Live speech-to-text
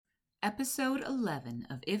Episode 11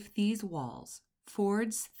 of If These Walls,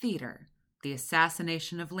 Ford's Theater, The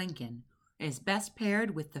Assassination of Lincoln, is best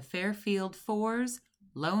paired with the Fairfield Four's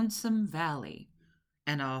Lonesome Valley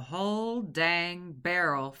and a whole dang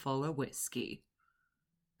barrel full of whiskey.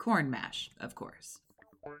 Corn mash, of course.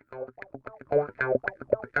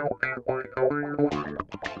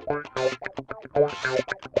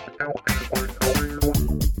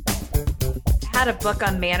 I had a book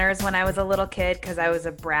on manners when I was a little kid because I was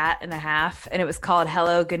a brat and a half, and it was called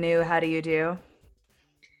Hello Gnu, How Do You Do?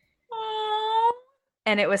 Aww.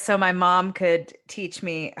 And it was so my mom could teach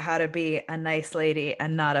me how to be a nice lady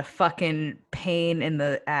and not a fucking pain in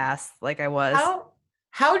the ass like I was.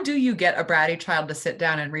 How do you get a bratty child to sit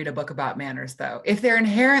down and read a book about manners, though, if they're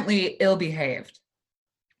inherently ill-behaved?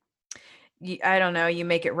 I don't know. You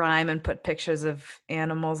make it rhyme and put pictures of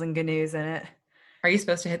animals and GNUs in it. Are you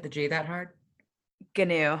supposed to hit the G that hard?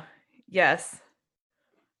 GNU. Yes.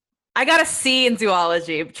 I got a C in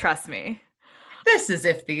zoology. Trust me. This is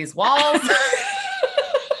If These Walls.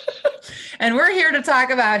 And we're here to talk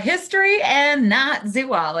about history and not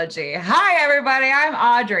zoology. Hi, everybody. I'm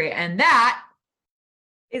Audrey. And that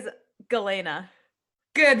is Galena.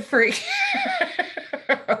 Good for you.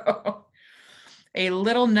 A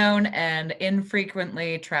little known and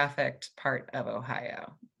infrequently trafficked part of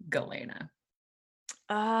Ohio, Galena.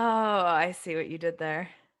 Oh, I see what you did there.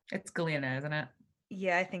 It's Galena, isn't it?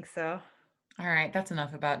 Yeah, I think so. All right, that's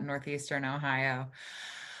enough about Northeastern Ohio.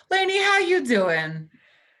 Lainey, how you doing?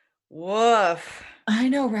 Woof. I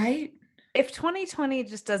know, right? If 2020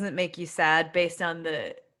 just doesn't make you sad based on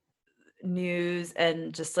the news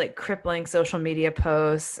and just like crippling social media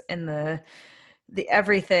posts and the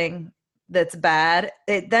everything that's bad,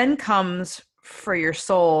 it then comes for your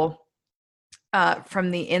soul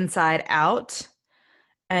from the inside out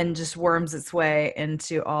and just worms its way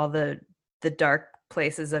into all the dark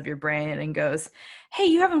places of your brain and goes, hey,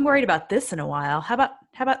 you haven't worried about this in a while. How about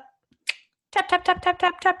tap, tap, tap, tap,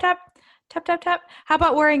 tap, tap, tap, tap, tap, tap. How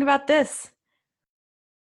about worrying about this?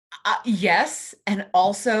 Yes. And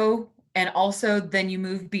also then you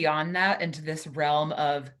move beyond that into this realm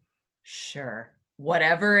of, sure,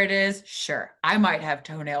 whatever it is, sure, I might have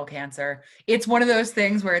toenail cancer. It's one of those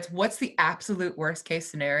things where it's what's the absolute worst case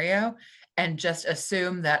scenario? And just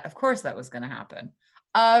assume that, of course, that was going to happen.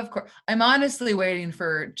 Of course. I'm honestly waiting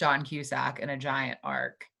for John Cusack in a giant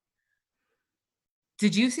arc.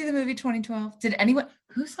 Did you see the movie 2012? Did anyone?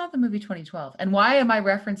 Who saw the movie 2012? And why am I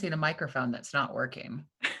referencing a microphone that's not working?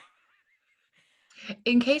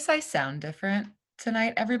 In case I sound different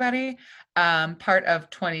tonight, everybody, part of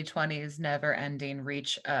 2020's never-ending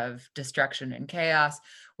reach of destruction and chaos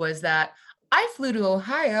was that I flew to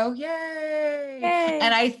Ohio, yay!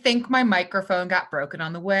 And I think my microphone got broken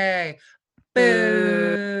on the way.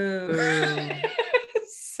 Boo!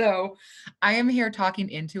 So I am here talking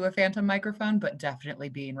into a phantom microphone, but definitely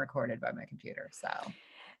being recorded by my computer. So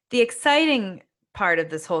the exciting part of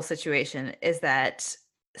this whole situation is that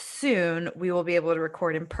soon we will be able to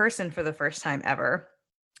record in person for the first time ever.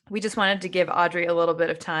 We just wanted to give Audrey a little bit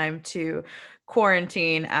of time to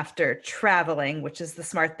quarantine after traveling, which is the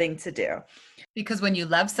smart thing to do. Because when you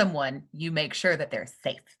love someone, you make sure that they're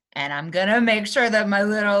safe. And I'm going to make sure that my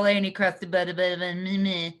little Lainey crusty buddy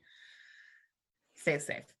stays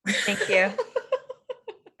safe. Thank you.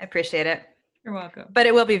 I appreciate it. You're welcome. But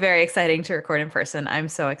it will be very exciting to record in person. I'm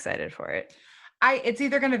so excited for it. It's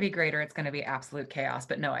either going to be great or it's going to be absolute chaos.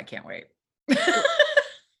 But no, I can't wait.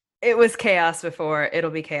 It was chaos before. It'll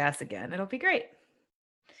be chaos again. It'll be great.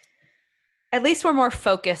 At least we're more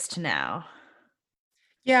focused now.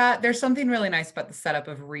 Yeah, there's something really nice about the setup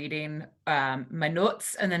of reading my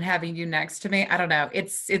notes and then having you next to me. I don't know.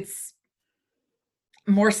 It's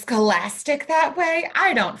more scholastic that way.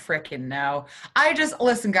 I don't frickin' know.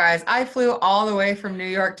 Listen, guys, I flew all the way from New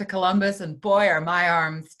York to Columbus and boy, are my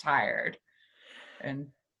arms tired. And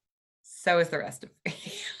so is the rest of me.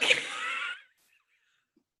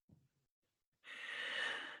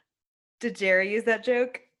 Did Jerry use that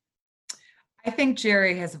joke? I think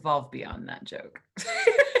Jerry has evolved beyond that joke.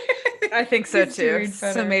 I think so too.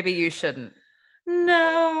 So maybe you shouldn't.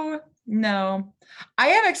 No. I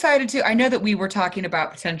am excited too. I know that we were talking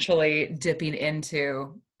about potentially dipping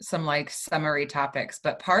into some like summary topics,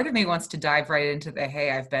 but part of me wants to dive right into the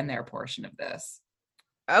hey, I've been there portion of this.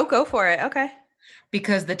 Oh, go for it. Okay.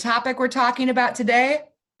 Because the topic we're talking about today,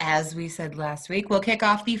 as we said last week, will kick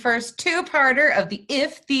off the first two-parter of the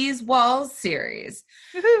If These Walls series.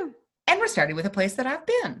 Woohoo! And we're starting with a place that I've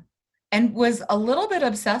been and was a little bit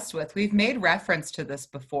obsessed with. We've made reference to this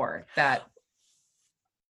before that.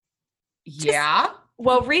 Yeah.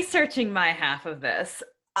 Well, researching my half of this,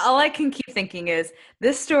 All I can keep thinking is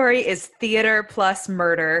this story is theater plus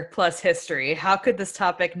murder plus history. How could this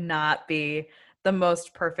topic not be the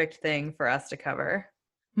most perfect thing for us to cover?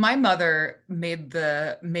 My mother made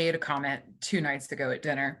a comment 2 nights ago at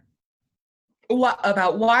dinner. What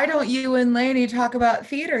about why don't you and Lainey talk about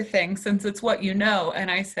theater things since it's what you know? And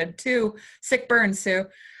I said 2, sick burn, Sue.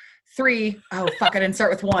 3, oh fuck, I didn't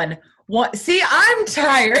start with 1. See, I'm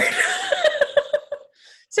tired.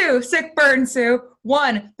 2, sick burn, Sue.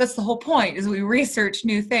 1, that's the whole point, is we research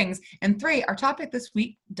new things. And 3, our topic this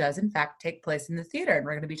week does in fact take place in the theater. And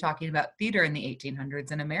we're going to be talking about theater in the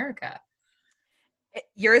 1800s in America.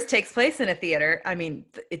 Yours takes place in a theater. I mean,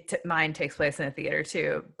 mine takes place in a theater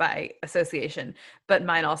too, by association. But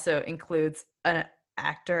mine also includes an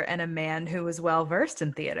actor and a man who was well versed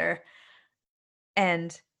in theater.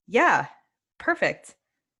 And yeah, perfect.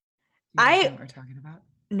 Do you know what we're talking about?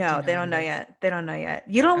 No, they don't know yet. They don't know yet.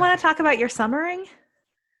 You don't want to talk about your summering?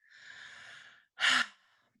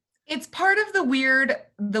 It's part of the weird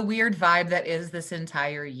vibe that is this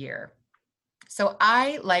entire year. So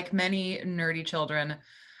I, like many nerdy children,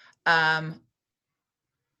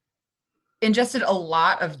 ingested a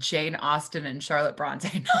lot of Jane Austen and Charlotte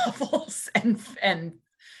Bronte novels and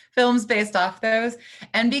films based off those,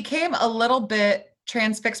 and became a little bit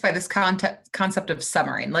transfixed by this concept of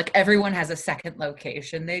summering. Like everyone has a second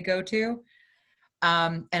location they go to.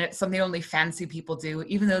 And it's something only fancy people do,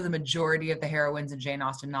 even though the majority of the heroines in Jane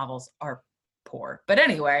Austen novels are poor. But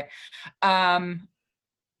anyway, I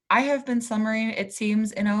have been summering, it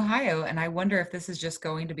seems, in Ohio, and I wonder if this is just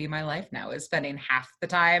going to be my life now, is spending half the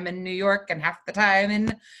time in New York and half the time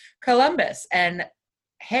in Columbus. And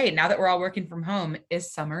hey, now that we're all working from home,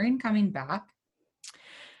 is summering coming back?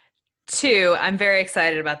 2, I'm very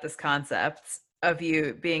excited about this concept of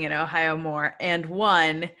you being in Ohio more. And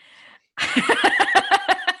 1,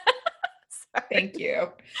 thank you.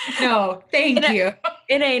 No, thank you.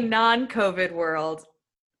 In a non-COVID world,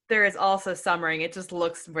 there is also summering. It just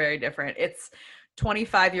looks very different. It's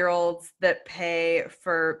 25-year-olds that pay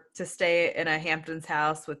to stay in a Hamptons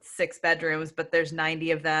house with 6 bedrooms, but there's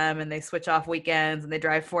 90 of them, and they switch off weekends, and they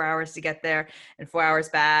drive 4 hours to get there and 4 hours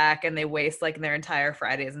back, and they waste like their entire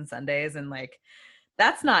Fridays and Sundays, and like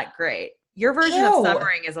that's not great. Your version of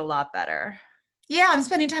summering is a lot better. Yeah, I'm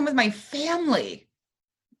spending time with my family.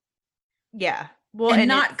 Yeah. Well, and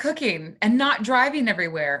not cooking and not driving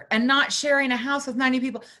everywhere and not sharing a house with 90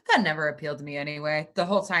 people. That never appealed to me anyway. The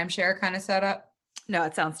whole timeshare kind of setup. No,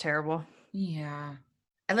 it sounds terrible. Yeah.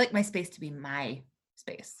 I like my space to be my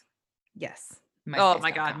space. Yes. My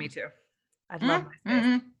my God, me too. I'd love my space.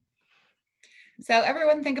 Mm-hmm. So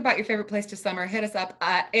everyone think about your favorite place to summer. Hit us up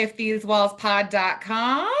at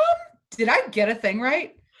ifthesewallspod.com. Did I get a thing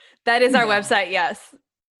right? That is our website, yes.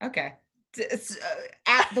 Okay. It's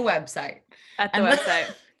at the website. At the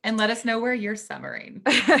website. And let us know where you're summering.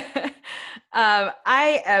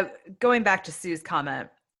 Going back to Sue's comment,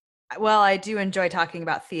 well, I do enjoy talking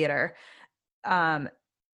about theater. It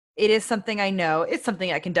is something I know. It's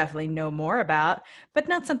something I can definitely know more about, but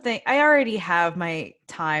not something I already have my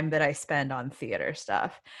time that I spend on theater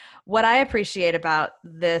stuff. What I appreciate about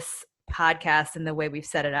this podcast and the way we've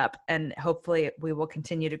set it up, and hopefully we will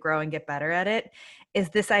continue to grow and get better at it, is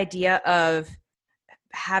this idea of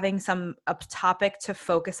having a topic to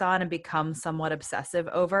focus on and become somewhat obsessive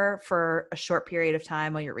over for a short period of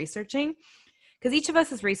time while you're researching. Because each of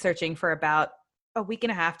us is researching for about a week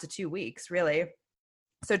and a half to 2 weeks, really.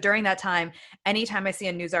 So during that time, anytime I see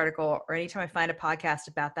a news article or anytime I find a podcast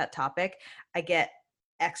about that topic, I get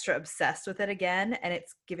extra obsessed with it again. And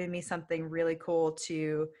it's giving me something really cool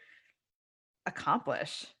to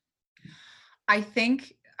accomplish. I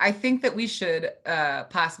think that we should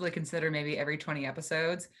possibly consider maybe every 20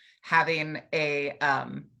 episodes having a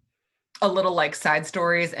little like side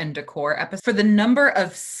stories and decor episode. For the number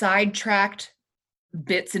of sidetracked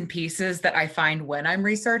bits and pieces that I find when I'm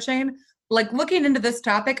researching, like looking into this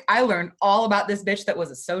topic, I learned all about this bitch that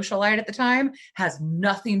was a socialite at the time, has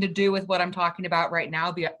nothing to do with what I'm talking about right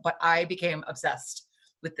now, but I became obsessed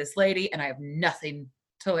with this lady and I have nothing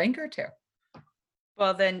to link her to.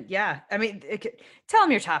 Well, then, yeah. I mean, tell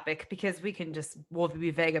them your topic, because we'll be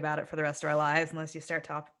vague about it for the rest of our lives unless you start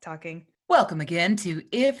talking. Welcome again to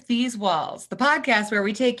If These Walls, the podcast where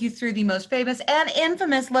we take you through the most famous and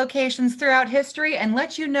infamous locations throughout history and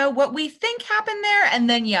let you know what we think happened there. And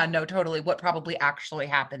then, totally what probably actually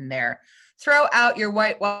happened there. Throw out your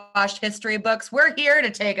whitewashed history books. We're here to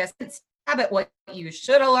take a stab at what you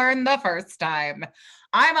should have learned the first time.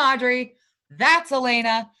 I'm Audrey. That's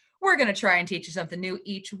Elena. We're going to try and teach you something new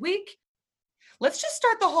each week. Let's just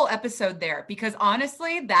start the whole episode there, because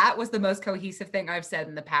honestly, that was the most cohesive thing I've said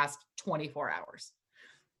in the past 24 hours.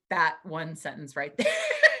 that one sentence right there.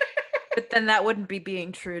 But then that wouldn't be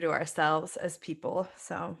being true to ourselves as people.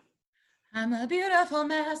 So I'm a beautiful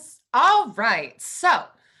mess. All right. So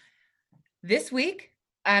this week,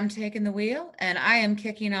 I'm taking the wheel and I am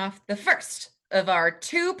kicking off the first of our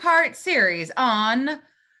 2-part series on,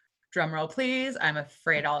 drumroll please, I'm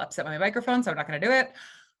afraid I'll upset my microphone, so I'm not going to do it,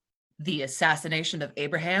 the assassination of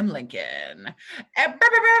Abraham Lincoln.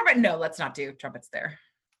 No, let's not do trumpets there.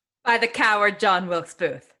 by the coward John Wilkes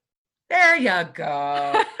Booth. There you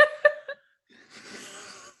go.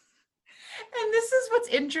 And this is what's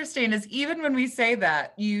interesting is even when we say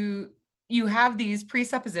that, you have these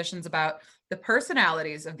presuppositions about the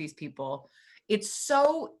personalities of these people. It's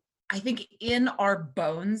so, I think, in our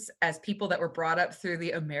bones as people that were brought up through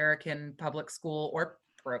the American public school or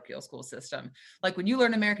parochial school system. Like when you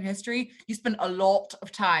learn American history, you spend a lot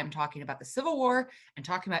of time talking about the Civil War and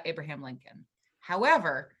talking about Abraham Lincoln.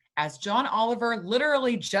 However, as John Oliver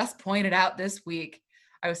literally just pointed out this week,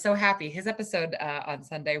 I was so happy. His episode on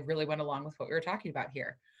Sunday really went along with what we were talking about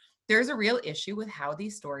here. There's a real issue with how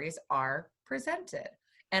these stories are presented.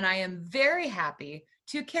 And I am very happy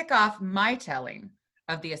to kick off my telling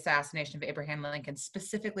of the assassination of Abraham Lincoln,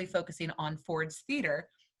 specifically focusing on Ford's Theater,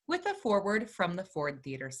 with a foreword from the Ford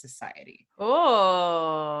Theater Society.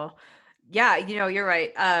 Oh, yeah, you're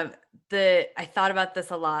right. I thought about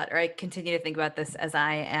this a lot, or I continue to think about this as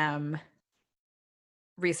I am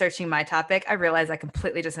researching my topic. I realize I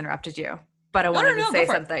completely just interrupted you, but I wanted to say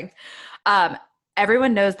something.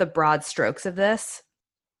 Everyone knows the broad strokes of this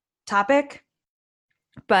topic,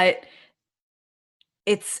 but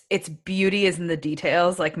its beauty is in the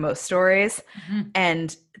details, like most stories. Mm-hmm.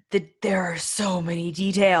 And there are so many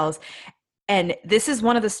details. And this is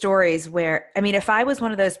one of the stories where, I mean, if I was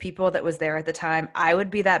one of those people that was there at the time, I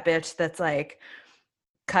would be that bitch that's like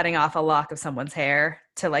cutting off a lock of someone's hair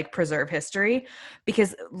to like preserve history,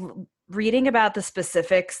 because reading about the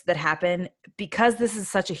specifics that happen, because this is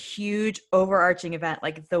such a huge overarching event,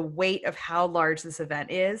 like the weight of how large this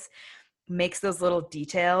event is makes those little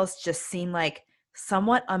details just seem like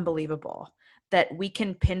somewhat unbelievable, that we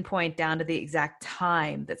can pinpoint down to the exact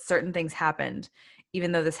time that certain things happened,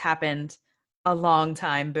 even though this happened a long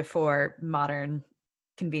time before modern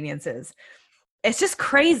conveniences. It's just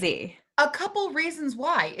crazy. A couple reasons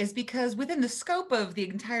why is because within the scope of the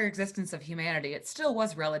entire existence of humanity, it still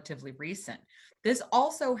was relatively recent. This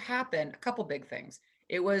also happened, a couple big things.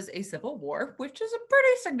 It was a civil war, which is a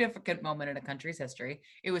pretty significant moment in a country's history.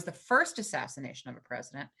 It was the first assassination of a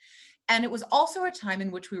president. And it was also a time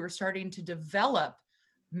in which we were starting to develop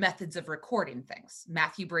methods of recording things.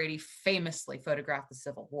 Matthew Brady famously photographed the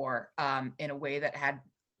Civil War in a way that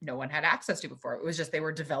no one had access to before. It was just they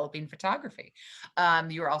were developing photography.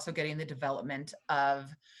 You were also getting the development of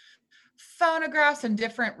phonographs and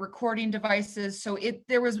different recording devices. So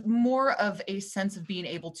there was more of a sense of being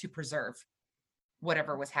able to preserve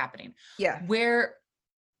whatever was happening. Yeah. Where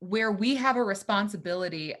we have a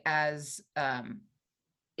responsibility as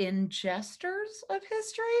ingesters of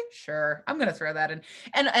history, sure, I'm going to throw that in,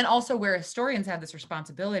 and also where historians have this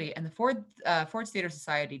responsibility, and the Ford's Theater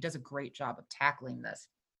Society does a great job of tackling this,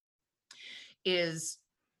 is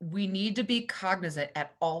we need to be cognizant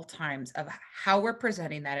at all times of how we're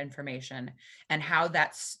presenting that information and how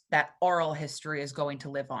that oral history is going to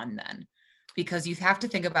live on then, because you have to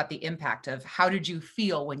think about the impact of how did you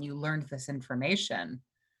feel when you learned this information.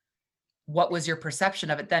 What was your perception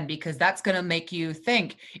of it then? Because that's going to make you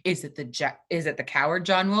think, is it the coward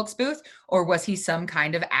John Wilkes Booth, or was he some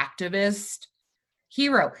kind of activist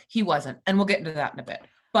hero? He wasn't. And we'll get into that in a bit.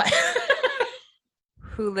 But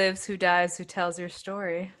who lives, who dies, who tells your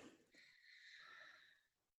story?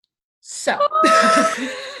 So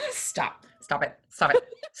stop it.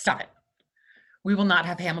 We will not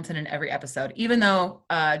have Hamilton in every episode, even though,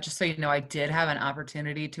 just so you know, I did have an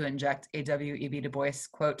opportunity to inject a W.E.B. Du Bois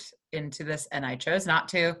quote into this, and I chose not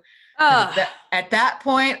to. At that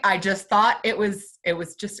point, I just thought it was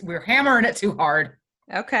just, we're hammering it too hard.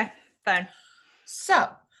 Okay, fine. So,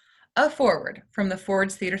 a foreword from the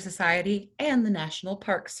Ford's Theater Society and the National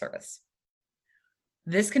Park Service.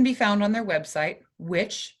 This can be found on their website,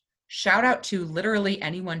 which, shout out to literally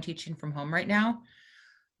anyone teaching from home right now,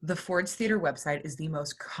 the Ford's Theater website is the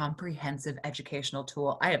most comprehensive educational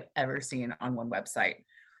tool I have ever seen on one website.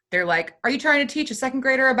 They're like, are you trying to teach a second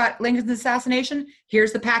grader about Lincoln's assassination?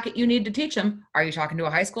 Here's the packet you need to teach them. Are you talking to a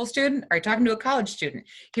high school student? Are you talking to a college student?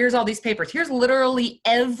 Here's all these papers. Here's literally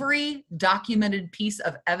every documented piece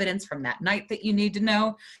of evidence from that night that you need to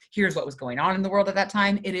know. Here's what was going on in the world at that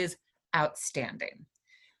time. It is outstanding.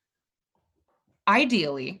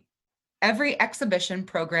 Ideally, Every exhibition,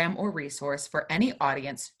 program, or resource for any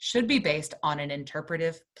audience should be based on an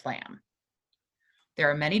interpretive plan. There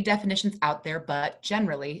are many definitions out there, but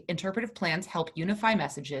generally, interpretive plans help unify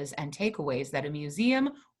messages and takeaways that a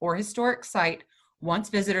museum or historic site wants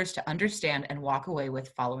visitors to understand and walk away with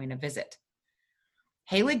following a visit.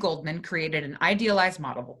 Haley Goldman created an idealized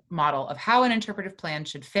model of how an interpretive plan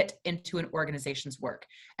should fit into an organization's work.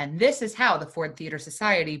 And this is how the Ford Theater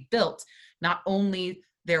Society built not only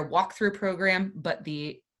their walkthrough program, but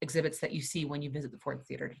the exhibits that you see when you visit the Ford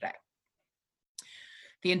Theater today.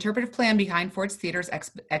 The interpretive plan behind Ford's Theater's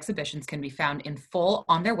exhibitions can be found in full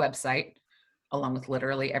on their website, along with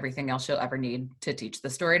literally everything else you'll ever need to teach the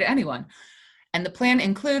story to anyone. And the plan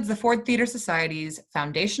includes the Ford Theater Society's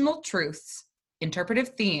foundational truths, interpretive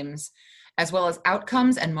themes, as well as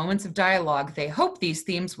outcomes and moments of dialogue they hope these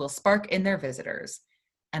themes will spark in their visitors.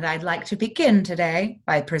 And I'd like to begin today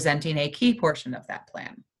by presenting a key portion of that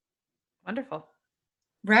plan. Wonderful.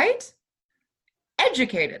 Right?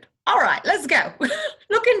 Educated. All right, let's go.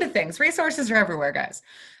 Look into things. Resources are everywhere, guys.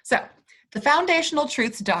 So the foundational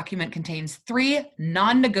truths document contains 3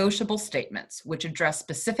 non-negotiable statements which address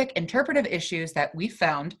specific interpretive issues that we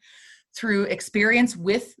found through experience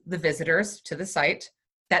with the visitors to the site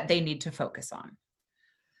that they need to focus on.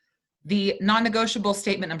 The non-negotiable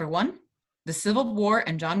statement number 1, the Civil War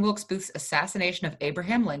and John Wilkes Booth's assassination of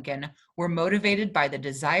Abraham Lincoln were motivated by the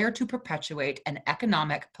desire to perpetuate an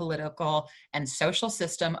economic, political, and social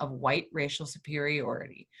system of white racial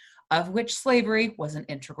superiority, of which slavery was an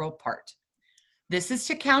integral part. This is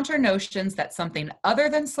to counter notions that something other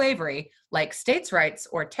than slavery, like states' rights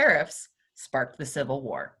or tariffs, sparked the Civil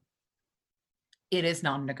War. It is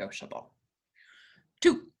non-negotiable.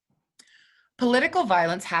 2, political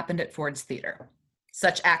violence happened at Ford's Theater.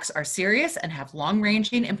 Such acts are serious and have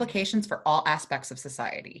long-ranging implications for all aspects of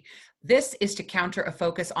society. This is to counter a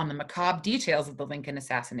focus on the macabre details of the Lincoln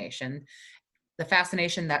assassination, the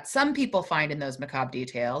fascination that some people find in those macabre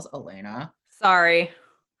details, Elena. Sorry.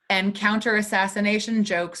 And counter-assassination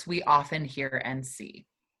jokes we often hear and see.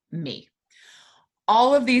 Me.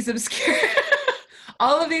 All of these obscure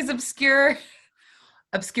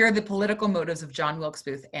the political motives of John Wilkes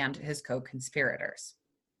Booth and his co-conspirators.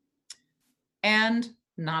 And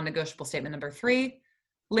non-negotiable statement number 3,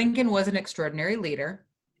 Lincoln was an extraordinary leader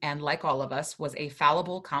and, like all of us, was a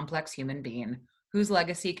fallible, complex human being whose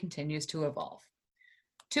legacy continues to evolve.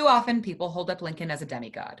 Too often, people hold up Lincoln as a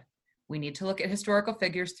demigod. We need to look at historical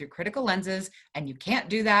figures through critical lenses, and you can't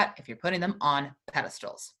do that if you're putting them on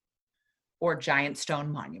pedestals or giant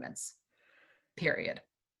stone monuments, period.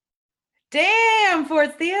 Damn,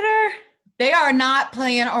 Ford Theater. They are not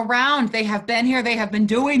playing around. They have been here. They have been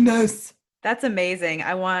doing this. That's amazing.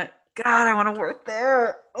 I want to work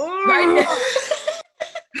there. Right.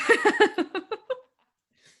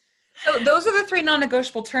 So those are the 3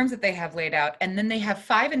 non-negotiable terms that they have laid out. And then they have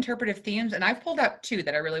 5 interpretive themes. And I've pulled out 2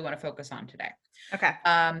 that I really want to focus on today. Okay.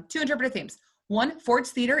 2 interpretive themes. 1, Ford's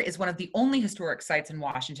Theater is one of the only historic sites in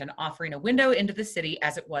Washington offering a window into the city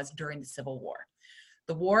as it was during the Civil War.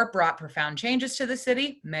 The war brought profound changes to the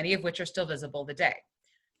city, many of which are still visible today.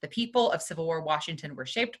 The people of Civil War Washington were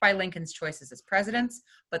shaped by Lincoln's choices as presidents,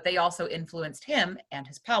 but they also influenced him and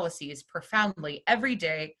his policies profoundly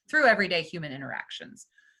through everyday human interactions.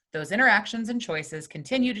 Those interactions and choices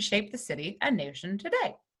continue to shape the city and nation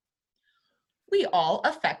today. We all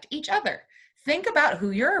affect each other. Think about who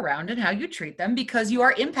you're around and how you treat them because you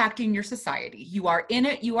are impacting your society. You are in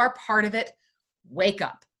it. You are part of it. Wake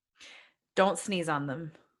up. Don't sneeze on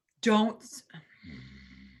them. Don't,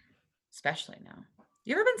 especially now.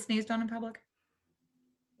 You ever been sneezed on in public?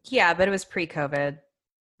 Yeah, but it was pre-COVID.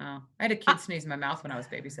 Oh, I had a kid sneeze in my mouth when I was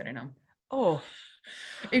babysitting him. Oh.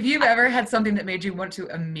 If you've ever had something that made you want to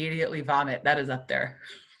immediately vomit, that is up there.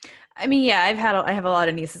 I mean, yeah, I have a lot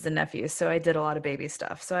of nieces and nephews, so I did a lot of baby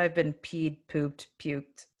stuff. So I've been peed, pooped,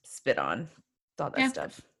 puked, spit on, all that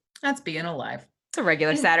stuff. That's being alive. It's a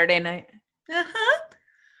regular Saturday night. Uh-huh.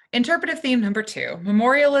 Interpretive theme number 2,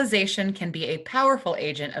 memorialization can be a powerful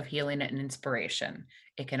agent of healing and inspiration.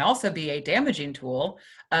 It can also be a damaging tool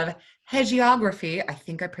of hagiography. I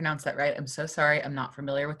think I pronounced that right. I'm so sorry. I'm not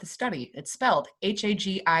familiar with the study. It's spelled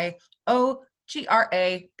Hagiography.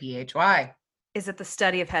 Is it the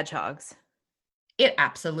study of hedgehogs? It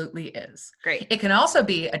absolutely is. Great. It can also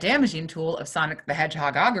be a damaging tool of Sonic the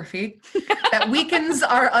Hedgehogography that weakens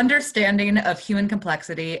our understanding of human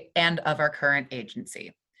complexity and of our current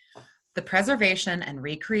agency. The preservation and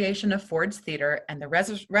recreation of Ford's Theater and the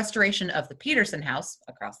restoration of the Peterson House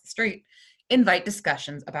across the street invite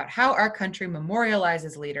discussions about how our country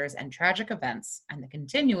memorializes leaders and tragic events and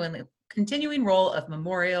the continuing role of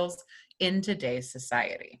memorials in today's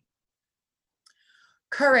society.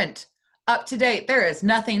 current, up to date. There is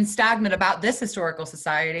nothing stagnant about this historical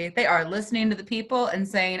society. They are listening to the people and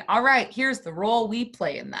saying, all right, here's the role we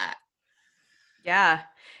play in that. Yeah.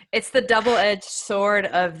 It's the double-edged sword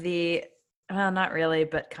of the, well, not really,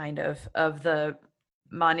 but kind of the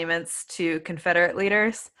monuments to Confederate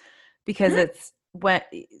leaders, because it's when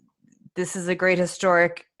this is a great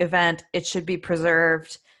historic event. It should be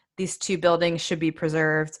preserved. These two buildings should be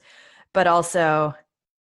preserved, but also,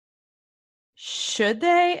 should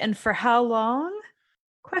they, and for how long?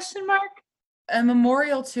 Question mark. A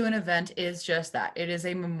memorial to an event is just that. It is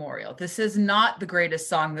a memorial. This is not the greatest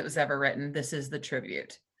song that was ever written. This is the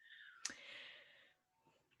tribute.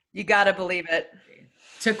 You gotta believe it.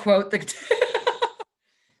 To quote the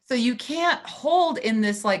so you can't hold in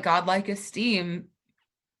this like godlike esteem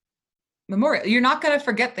memorial. You're not going to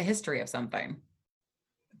forget the history of something.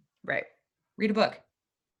 Right. Read a book.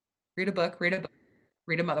 Read a book. Read a book.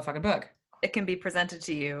 Read a motherfucking book. It can be presented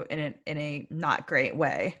to you in a not great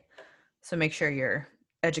way. So make sure you're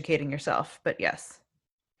educating yourself. But yes.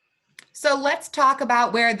 So let's talk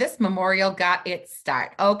about where this memorial got its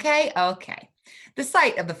start. Okay. The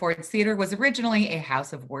site of the Ford's Theater was originally a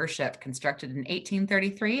house of worship constructed in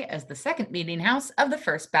 1833 as the second meeting house of the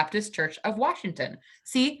First Baptist Church of Washington.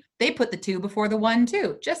 See, they put the two before the one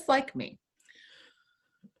too, just like me.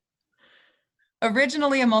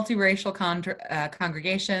 Originally a multiracial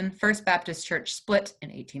congregation, First Baptist Church split in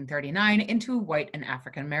 1839 into white and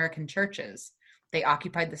African American churches. They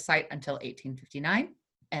occupied the site until 1859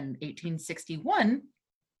 and 1861.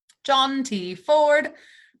 John T. Ford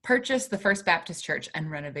purchased the First Baptist Church and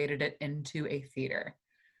renovated it into a theater.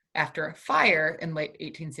 After a fire in late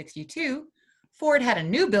 1862, Ford had a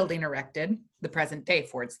new building erected, the present-day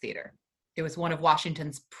Ford's Theater. It was one of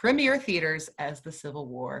Washington's premier theaters as the Civil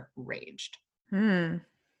War raged.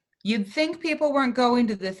 You'd think people weren't going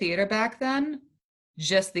to the theater back then.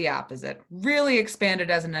 Just the opposite. Really expanded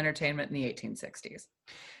as an entertainment in the 1860s.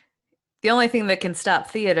 The only thing that can stop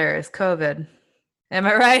theater is COVID. Am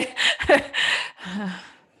I right?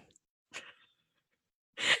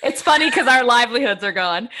 It's funny because our livelihoods are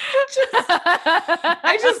gone.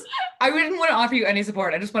 I didn't want to offer you any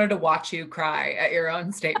support. I just wanted to watch you cry at your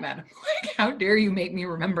own statement. Like, how dare you make me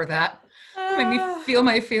remember that? Make me feel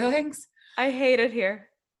my feelings. I hate it here.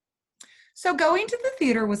 So going to the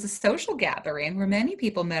theater was a social gathering where many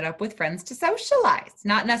people met up with friends to socialize,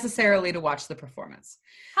 not necessarily to watch the performance.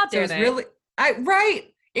 How dare they?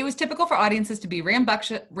 Right. It was typical for audiences to be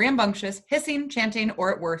rambunctious, hissing, chanting,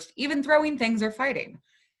 or at worst, even throwing things or fighting.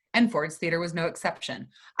 And Ford's Theater was no exception.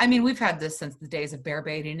 I mean, we've had this since the days of bear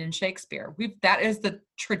baiting in Shakespeare. That is the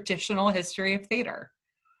traditional history of theater.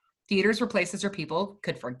 Theaters were places where people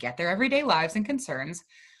could forget their everyday lives and concerns,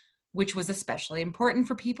 which was especially important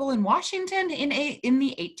for people in Washington in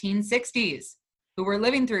the 1860s, who were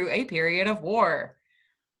living through a period of war.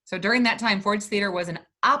 So during that time, Ford's Theater was an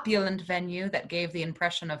opulent venue that gave the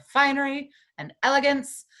impression of finery and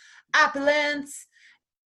elegance, opulence,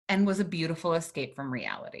 and was a beautiful escape from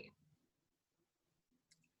reality.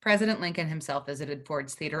 President Lincoln himself visited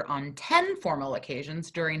Ford's Theater on 10 formal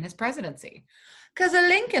occasions during his presidency, because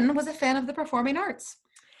Lincoln was a fan of the performing arts.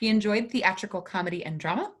 He enjoyed theatrical comedy and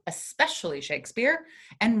drama, especially Shakespeare,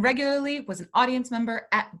 and regularly was an audience member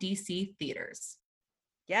at DC theaters.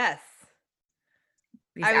 Yes.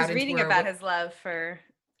 I was reading about his love for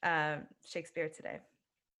Shakespeare today.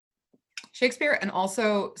 Shakespeare, and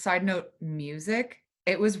also, side note, music.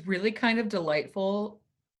 It was really kind of delightful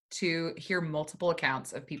to hear multiple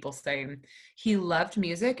accounts of people saying he loved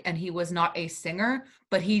music and he was not a singer,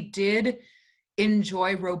 but he did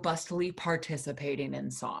enjoy robustly participating in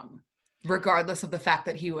song, regardless of the fact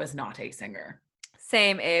that he was not a singer.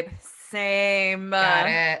 Same, Abe. Same. Got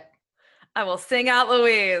it. I will sing out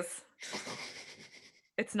Louise.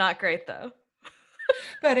 It's not great, though.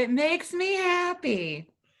 But it makes me happy.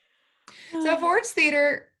 So Ford's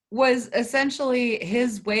Theater was essentially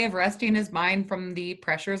his way of resting his mind from the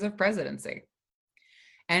pressures of presidency.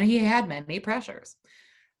 And he had many pressures.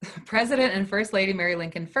 President and First Lady Mary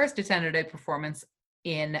Lincoln first attended a performance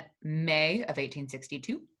in May of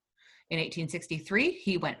 1862. In 1863,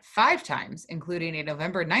 he went 5 times, including a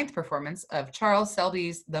November 9th performance of Charles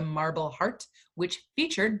Selby's The Marble Heart, which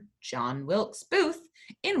featured John Wilkes Booth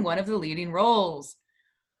in one of the leading roles.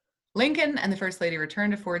 Lincoln and the First Lady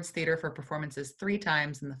returned to Ford's Theater for performances 3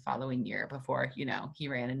 times in the following year before, he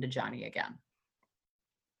ran into Johnny again.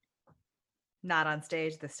 Not on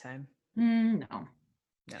stage this time. No.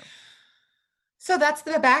 So that's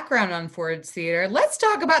the background on Ford's Theater. Let's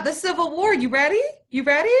talk about the Civil War. You ready?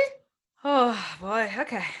 Oh boy.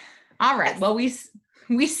 Okay. All right. Yes. Well,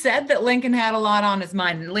 we said that Lincoln had a lot on his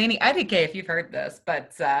mind. And Lainey, IDK, if you've heard this,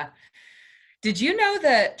 but did you know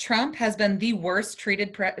that Trump has been the worst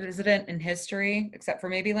treated president in history, except for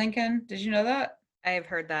maybe Lincoln? Did you know that? I have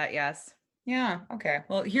heard that, yes. Yeah. Okay.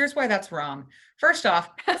 Well, here's why that's wrong. First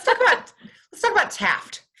off, let's talk about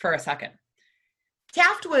Taft for a second.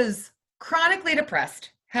 Taft was chronically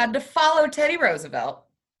depressed, had to follow Teddy Roosevelt,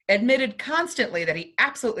 admitted constantly that he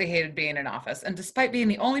absolutely hated being in office, and despite being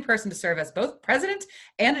the only person to serve as both president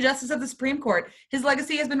and a justice of the Supreme Court, his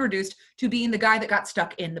legacy has been reduced to being the guy that got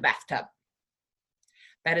stuck in the bathtub.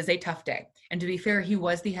 That is a tough day. And to be fair, he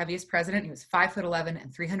was the heaviest president. He was 5'11"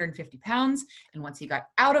 and 350 pounds. And once he got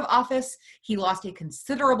out of office, he lost a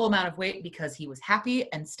considerable amount of weight because he was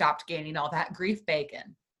happy and stopped gaining all that grief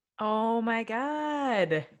bacon. Oh my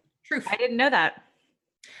God. Truth. I didn't know that.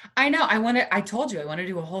 I know. I told you I want to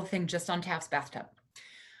do a whole thing just on Taft's bathtub.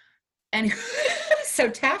 And so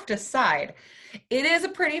Taft aside, it is a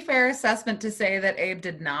pretty fair assessment to say that Abe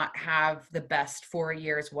did not have the best 4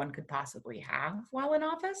 years one could possibly have while in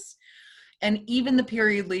office. And even the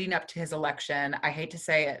period leading up to his election, I hate to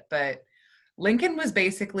say it, but Lincoln was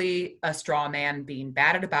basically a straw man being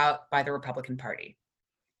batted about by the Republican Party.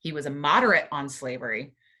 He was a moderate on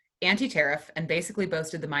slavery, anti-tariff, and basically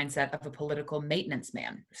boasted the mindset of a political maintenance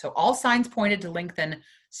man. So all signs pointed to Lincoln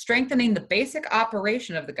strengthening the basic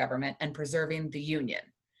operation of the government and preserving the Union.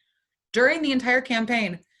 During the entire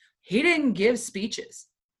campaign, he didn't give speeches.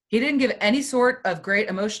 He didn't give any sort of great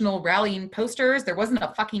emotional rallying posters. There wasn't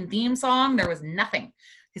a fucking theme song. There was nothing.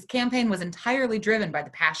 His campaign was entirely driven by the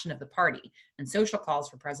passion of the party and social calls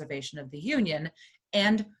for preservation of the Union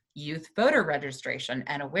and youth voter registration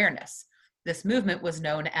and awareness. This movement was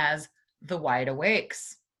known as the Wide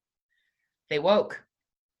Awakes. They woke.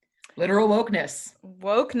 Literal wokeness.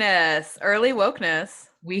 Wokeness. Early wokeness.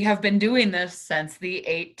 We have been doing this since the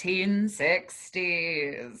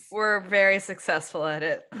 1860s. We're very successful at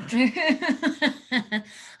it.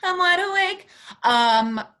 I'm wide awake.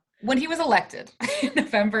 When he was elected,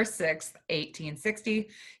 November 6th, 1860,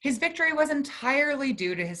 his victory was entirely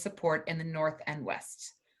due to his support in the North and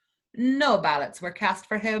West. No ballots were cast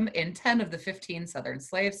for him in 10 of the 15 Southern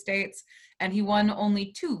slave states, and he won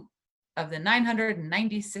only 2 of the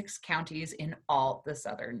 996 counties in all the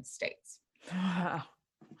Southern states.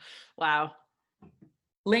 Wow.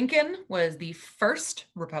 Lincoln was the first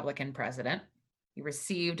Republican president. He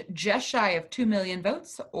received just shy of 2 million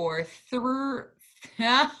votes, or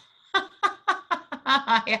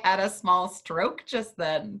I had a small stroke just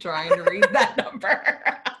then trying to read that number.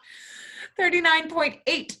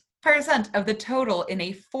 39.8% of the total in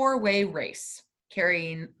a 4-way race,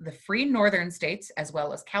 carrying the free northern states as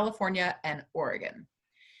well as California and Oregon.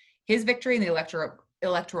 His victory in the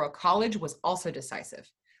Electoral College was also decisive.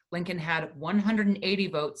 Lincoln had 180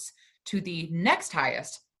 votes to the next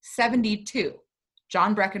highest, 72.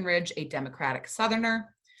 John Breckinridge, a Democratic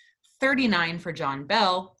Southerner, 39 for John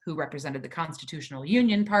Bell, who represented the Constitutional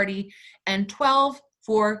Union Party, and 12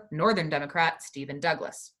 for Northern Democrat Stephen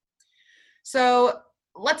Douglas. So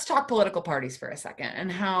let's talk political parties for a second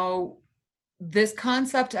and how this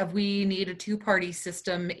concept of we need a 2-party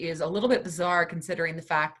system is a little bit bizarre considering the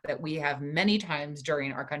fact that we have many times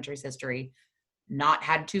during our country's history not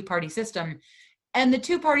had 2-party system. And the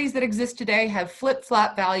 2 parties that exist today have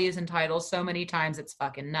flip-flop values and titles so many times it's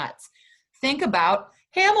fucking nuts. Think about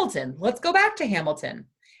Hamilton. Let's go back to Hamilton.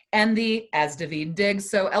 And the, as David Diggs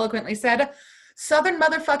so eloquently said, Southern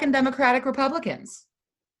motherfucking Democratic Republicans.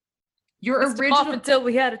 Your original... Off until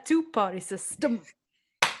we had a 2-party system.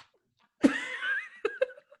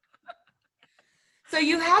 So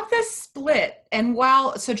you have this split, and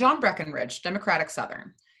so John Breckinridge, Democratic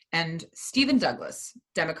Southern, and Stephen Douglas,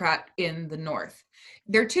 Democrat in the North.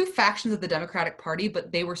 They're 2 factions of the Democratic Party,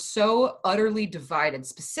 but they were so utterly divided,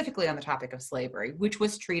 specifically on the topic of slavery, which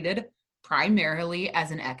was treated primarily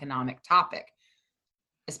as an economic topic,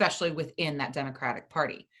 especially within that Democratic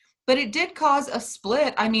Party. But it did cause a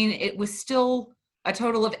split. I mean, it was still a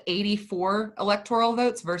total of 84 electoral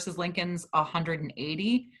votes versus Lincoln's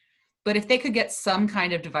 180. But if they could get some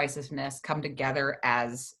kind of divisiveness come together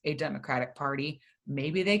as a Democratic Party,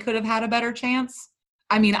 maybe they could have had a better chance.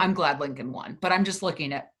 I mean, I'm glad Lincoln won, but I'm just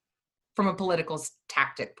looking at from a political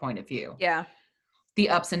tactic point of view. Yeah. The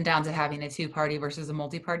ups and downs of having a 2-party versus a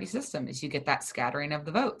multi-party system is you get that scattering of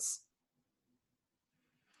the votes.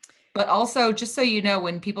 But also, just so you know,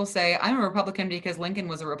 when people say, I'm a Republican because Lincoln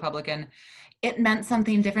was a Republican, it meant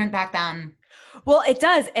something different back then. Well, it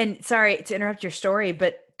does. And sorry to interrupt your story,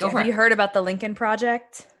 but have you heard about the Lincoln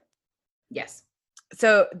Project? Yes.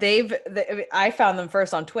 So I found them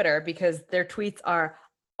first on Twitter because their tweets are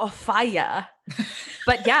fire.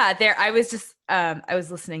 But yeah, I was just I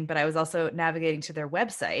was listening, but I was also navigating to their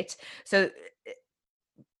website. So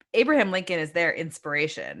Abraham Lincoln is their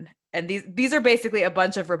inspiration. And these are basically a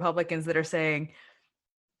bunch of Republicans that are saying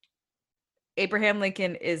Abraham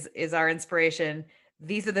Lincoln is our inspiration.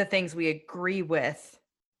 These are the things we agree with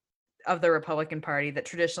of the Republican Party that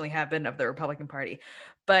traditionally have been of the Republican Party.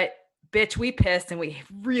 But bitch, we pissed and we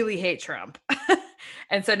really hate Trump.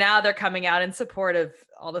 And so now they're coming out in support of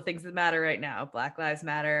all the things that matter right now. Black Lives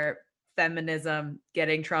Matter, feminism,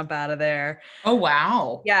 getting Trump out of there. Oh,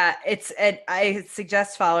 wow. Yeah, and I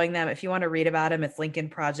suggest following them. If you want to read about them, it's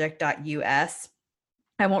lincolnproject.us.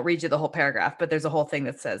 I won't read you the whole paragraph, but there's a whole thing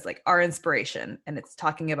that says like our inspiration, and it's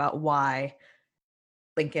talking about why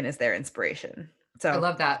Lincoln is their inspiration. So I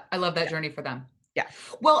love that. I love that journey for them. Yeah.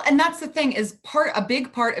 Well, and that's the thing is a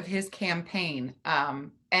big part of his campaign,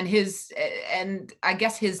 and I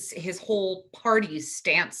guess his whole party's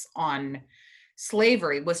stance on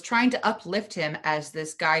slavery was trying to uplift him as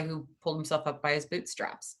this guy who pulled himself up by his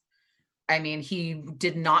bootstraps. I mean, he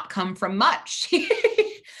did not come from much.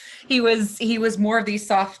 He was more of the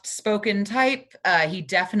soft-spoken type. He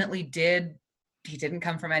didn't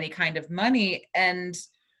come from any kind of money, and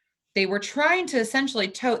they were trying to essentially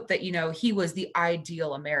tote that, he was the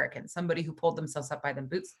ideal American, somebody who pulled themselves up by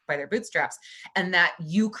their bootstraps, and that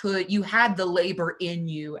you had the labor in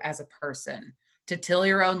you as a person to till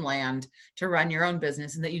your own land, to run your own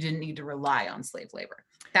business, and that you didn't need to rely on slave labor.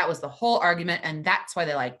 That was the whole argument, and that's why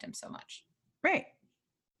they liked him so much. Right.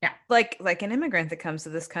 Yeah. Like an immigrant that comes to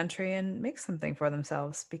this country and makes something for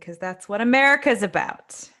themselves, because that's what America's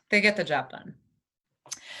about. They get the job done.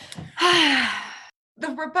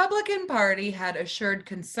 The Republican Party had assured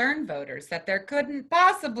concerned voters that there couldn't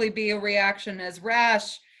possibly be a reaction as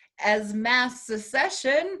rash as mass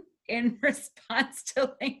secession in response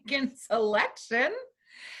to Lincoln's election.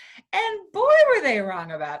 And boy, were they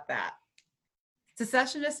wrong about that.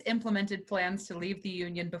 Secessionists implemented plans to leave the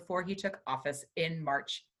Union before he took office in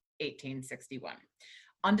March 1861.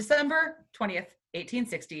 On December 20th,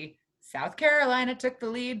 1860, South Carolina took the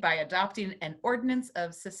lead by adopting an ordinance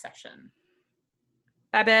of secession.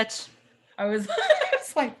 Bye, bitch. I was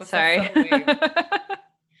like, sorry.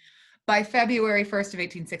 By February 1st of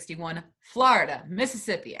 1861, Florida,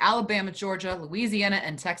 Mississippi, Alabama, Georgia, Louisiana,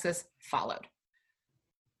 and Texas followed.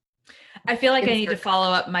 I feel like I need to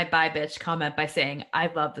follow up my bye bitch comment by saying I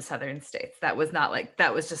love the southern states. That was not like,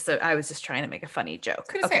 that was just I was just trying to make a funny joke. I was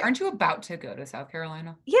going to say, aren't you about to go to South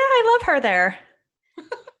Carolina? Yeah, I love her there.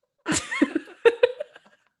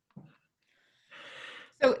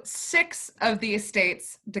 So 6 of the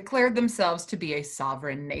states declared themselves to be a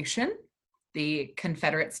sovereign nation, the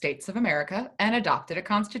Confederate States of America, and adopted a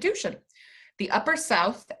constitution. The Upper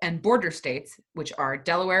South and border states, which are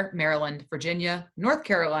Delaware, Maryland, Virginia, North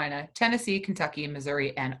Carolina, Tennessee, Kentucky,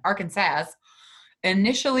 Missouri, and Arkansas,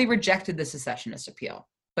 initially rejected the secessionist appeal,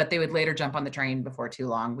 but they would later jump on the train before too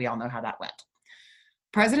long. We all know how that went.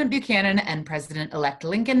 President Buchanan and President-elect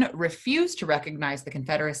Lincoln refused to recognize the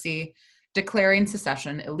Confederacy, declaring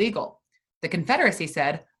secession illegal. The Confederacy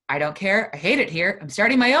said, "I don't care, I hate it here, I'm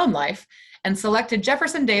starting my own life," and selected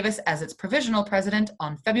Jefferson Davis as its provisional president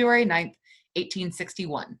on February 9th,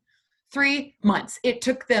 1861. 3 months. It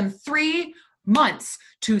took them 3 months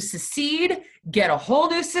to secede, get a whole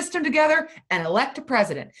new system together, and elect a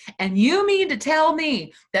president. And you mean to tell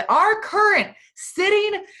me that our current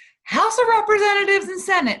sitting House of Representatives and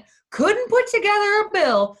Senate couldn't put together a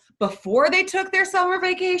bill before they took their summer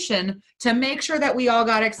vacation to make sure that we all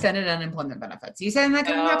got extended unemployment benefits? You saying that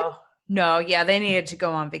couldn't happen? No, yeah, they needed to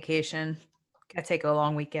go on vacation. Gotta take a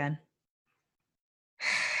long weekend.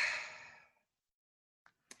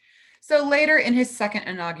 So later in his second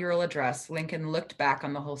inaugural address, Lincoln looked back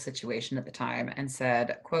on the whole situation at the time and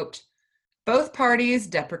said, quote, "Both parties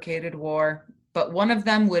deprecated war, but one of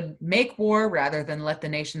them would make war rather than let the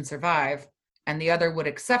nation survive, and the other would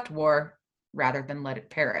accept war rather than let it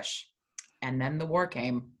perish." And then the war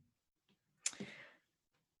came.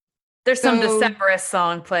 There's some Decemberist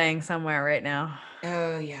song playing somewhere right now.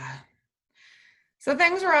 Oh, yeah. So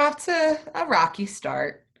things were off to a rocky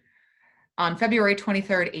start. On February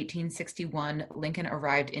 23rd, 1861, Lincoln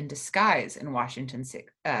arrived in disguise in Washington,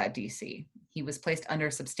 D.C. He was placed under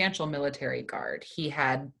substantial military guard. He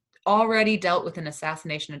had already dealt with an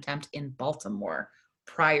assassination attempt in Baltimore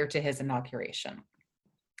prior to his inauguration.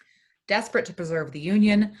 Desperate to preserve the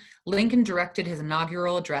Union, Lincoln directed his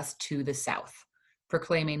inaugural address to the South,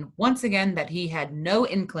 proclaiming once again that he had no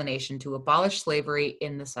inclination to abolish slavery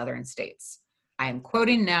in the southern states. I am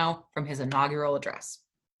quoting now from his inaugural address.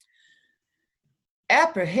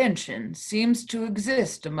 apprehension seems to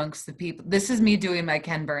exist amongst the people. This is me doing my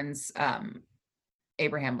Ken Burns,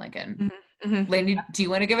 Abraham Lincoln. Mm-hmm. Lainey, do you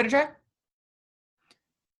want to give it a try?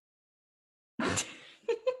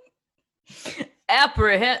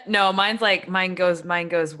 No, mine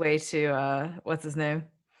goes way to what's his name?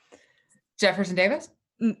 Jefferson Davis?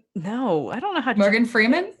 No, I don't know how Morgan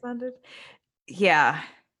Freeman? sounded. Yeah.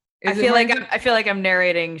 Is I it Morgan? feel like I'm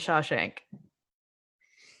narrating Shawshank.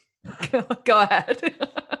 Go ahead.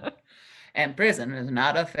 And prison is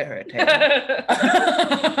not a fairy tale.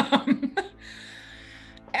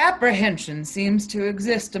 Apprehension seems to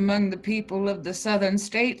exist among the people of the southern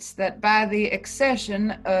states that by the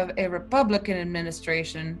accession of a Republican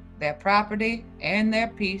administration, their property and their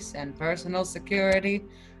peace and personal security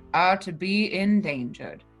are to be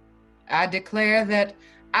endangered. I declare that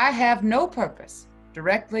I have no purpose,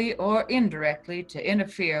 directly or indirectly, to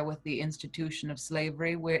interfere with the institution of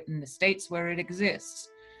slavery in the states where it exists.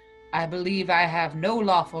 I believe I have no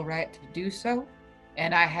lawful right to do so,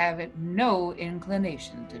 and I have no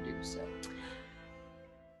inclination to do so.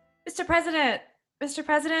 Mr.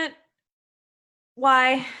 President,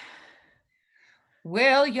 why?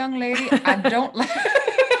 Well, young lady, I don't like.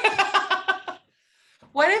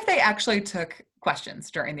 What if they actually took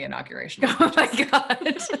questions during the inauguration? Oh my God.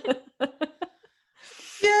 Excuse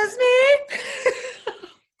me?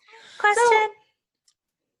 Question. So,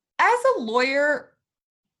 as a lawyer,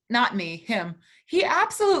 not me, him, he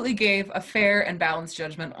absolutely gave a fair and balanced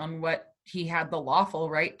judgment on what he had the lawful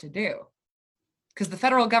right to do. Because the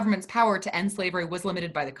federal government's power to end slavery was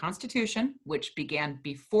limited by the Constitution, which began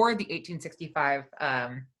before the 1865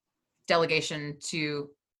 delegation to,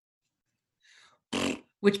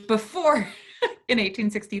 which before, in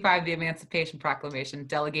 1865, the Emancipation Proclamation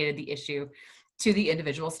delegated the issue to the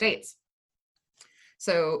individual states.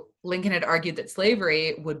 So Lincoln had argued that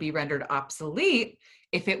slavery would be rendered obsolete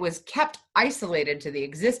if it was kept isolated to the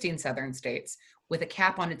existing southern states with a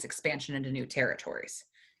cap on its expansion into new territories.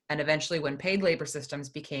 And eventually, when paid labor systems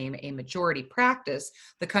became a majority practice,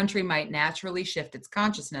 the country might naturally shift its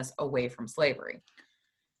consciousness away from slavery.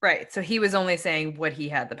 Right. So he was only saying what he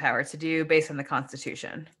had the power to do based on the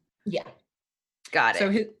Constitution. Yeah. Got it.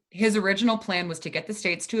 So his original plan was to get the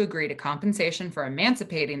states to agree to compensation for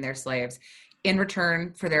emancipating their slaves in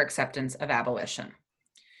return for their acceptance of abolition.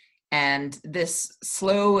 And this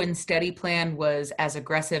slow and steady plan was as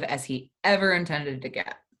aggressive as he ever intended to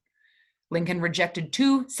get. Lincoln rejected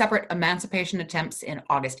 2 separate emancipation attempts in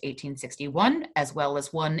August 1861, as well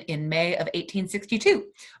as one in May of 1862,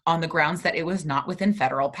 on the grounds that it was not within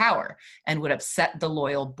federal power and would upset the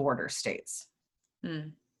loyal border states.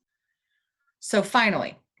 So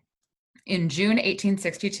finally, in June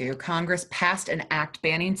 1862, Congress passed an act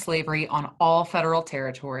banning slavery on all federal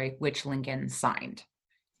territory, which Lincoln signed.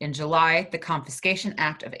 In July, the Confiscation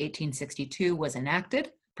Act of 1862 was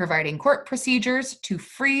enacted, providing court procedures to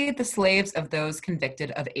free the slaves of those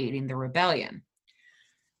convicted of aiding the rebellion.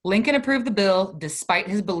 Lincoln approved the bill despite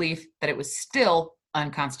his belief that it was still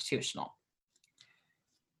unconstitutional.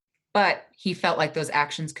 But he felt like those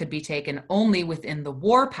actions could be taken only within the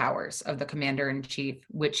war powers of the commander-in-chief,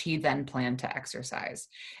 which he then planned to exercise.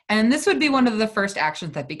 And this would be one of the first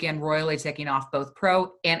actions that began royally ticking off both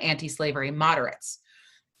pro- and anti-slavery moderates.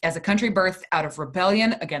 As a country birthed out of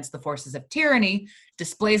rebellion against the forces of tyranny,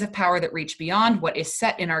 displays of power that reach beyond what is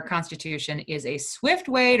set in our Constitution is a swift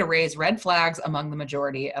way to raise red flags among the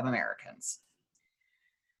majority of Americans.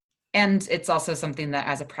 And it's also something that,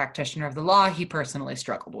 as a practitioner of the law, he personally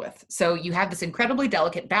struggled with. So you have this incredibly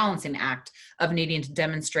delicate balancing act of needing to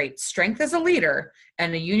demonstrate strength as a leader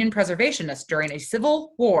and a Union preservationist during a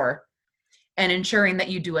civil war, and ensuring that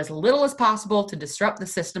you do as little as possible to disrupt the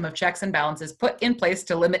system of checks and balances put in place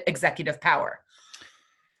to limit executive power.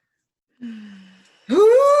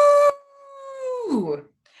 Ooh.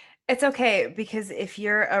 It's okay, because if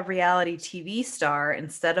you're a reality TV star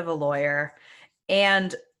instead of a lawyer,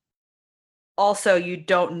 and also you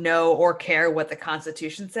don't know or care what the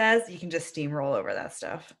Constitution says, you can just steamroll over that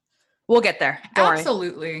stuff. We'll get there. Don't worry.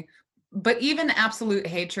 Absolutely. But even absolute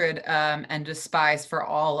hatred and despise for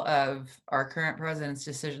all of our current president's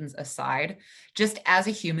decisions aside, just as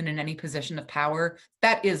a human in any position of power,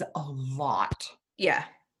 that is a lot. Yeah.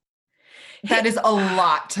 That is a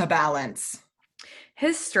lot to balance.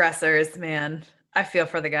 His stressors, man. I feel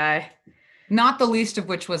for the guy. Not the least of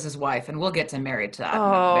which was his wife, and we'll get to married to that in a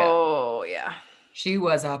bit. Oh, yeah. She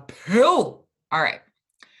was a pill. All right.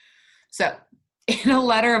 So, in a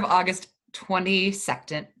letter of August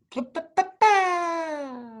 22nd,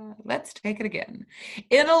 Let's take it again.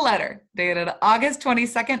 In a letter dated August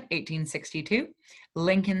 22nd, 1862,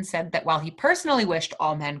 Lincoln said that while he personally wished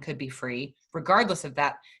all men could be free, regardless of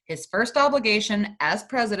that, his first obligation as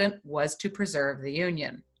president was to preserve the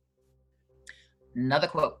Union. Another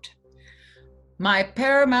quote. My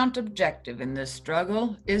paramount objective in this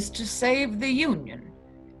struggle is to save the Union,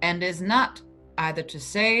 and is not either to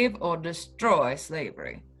save or destroy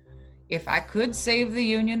slavery. If I could save the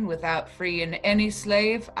Union without freeing any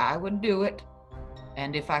slave, I would do it.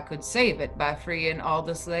 And if I could save it by freeing all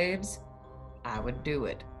the slaves, I would do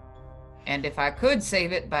it. And if I could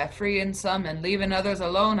save it by freeing some and leaving others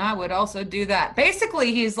alone, I would also do that.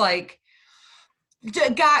 Basically, he's like, let's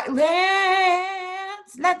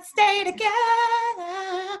stay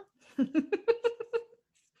together.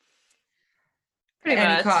 Pretty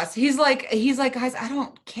Any much. cost. He's like, guys, I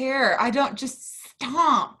don't care. I don't just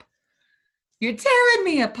stomp. You're tearing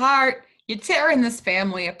me apart. You're tearing this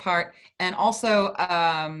family apart. And also,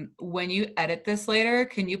 when you edit this later,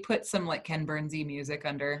 can you put some like Ken Burnsy music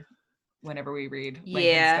under whenever we read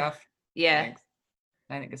Lincoln stuff? Yeah.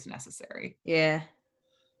 I think it's necessary. Yeah.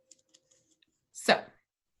 So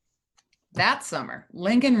that summer,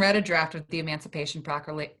 Lincoln read a draft of the Emancipation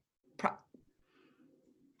Proclamation.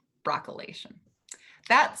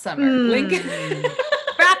 That summer, Lincoln.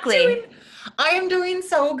 Broccoli. I am doing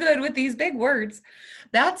so good with these big words.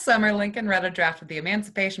 That summer, Lincoln read a draft of the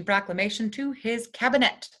Emancipation Proclamation to his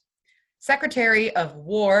cabinet. Secretary of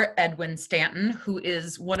War Edwin Stanton, who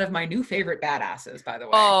is one of my new favorite badasses, by the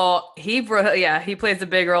way. Oh, he plays a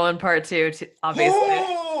big role in part two, obviously.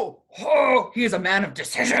 He is a man of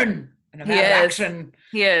decision and a man of action.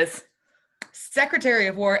 He is. Secretary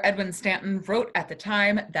of War Edwin Stanton wrote at the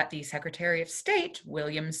time that the Secretary of State,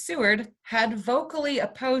 William Seward, had vocally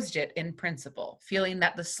opposed it in principle, feeling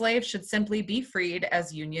that the slaves should simply be freed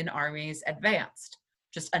as Union armies advanced,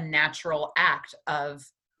 just a natural act of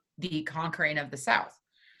the conquering of the South.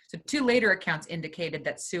 So 2 later accounts indicated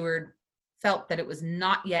that Seward felt that it was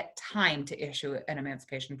not yet time to issue an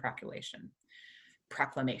Emancipation Proclamation.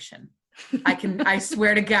 I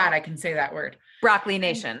swear to God, I can say that word. Broccoli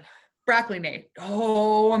Nation. Broccoli Nate.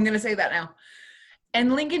 Oh, I'm going to say that now.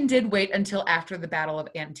 And Lincoln did wait until after the Battle of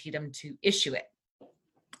Antietam to issue it.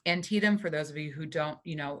 Antietam, for those of you who don't,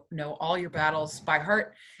 know all your battles by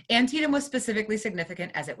heart, Antietam was specifically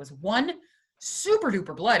significant as it was 1, super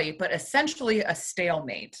duper bloody, but essentially a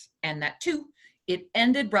stalemate. And that 2, it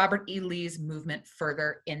ended Robert E. Lee's movement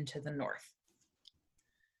further into the North.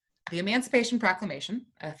 The Emancipation Proclamation,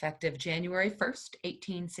 effective January 1st,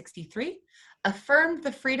 1863, affirmed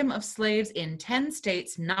the freedom of slaves in 10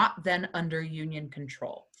 states not then under Union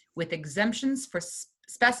control, with exemptions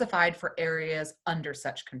specified for areas under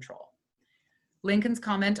such control. Lincoln's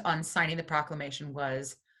comment on signing the proclamation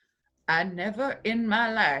was, "I never in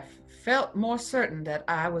my life felt more certain that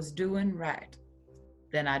I was doing right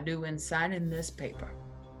than I do in signing this paper."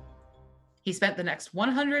 He spent the next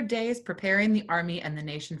 100 days preparing the army and the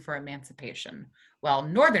nation for emancipation, while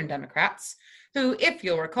Northern Democrats, who, if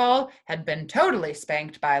you'll recall, had been totally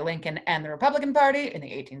spanked by Lincoln and the Republican Party in the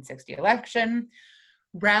 1860 election,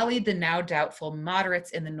 rallied the now doubtful moderates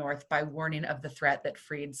in the North by warning of the threat that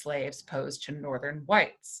freed slaves posed to Northern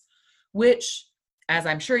whites, which, as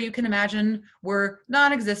I'm sure you can imagine, were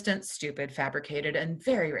non-existent, stupid, fabricated, and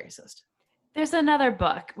very racist. There's another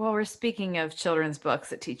book. Well, we're speaking of children's books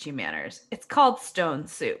that teach you manners. It's called Stone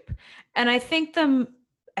Soup. And I think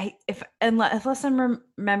unless I'm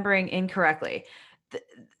remembering incorrectly,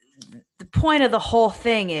 the point of the whole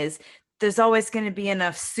thing is there's always going to be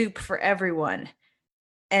enough soup for everyone.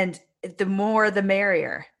 And the more the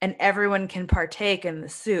merrier, and everyone can partake in the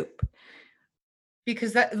soup.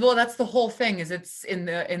 Because that's the whole thing, is it's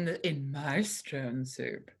in my stone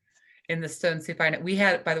soup. In the stone soup, by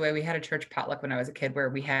the way, we had a church potluck when I was a kid where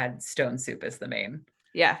we had stone soup as the main.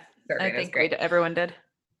 Yeah, I think great. Everyone did.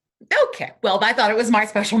 Okay, well, I thought it was my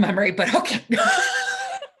special memory, but okay.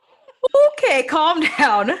 Okay, calm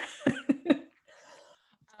down.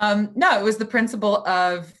 No, it was the principle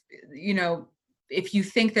of, if you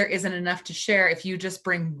think there isn't enough to share, if you just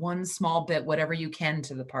bring one small bit, whatever you can,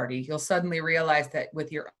 to the party, you'll suddenly realize that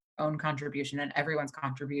with your own contribution and everyone's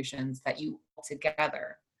contributions, that you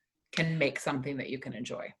together can make something that you can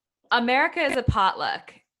enjoy. America is a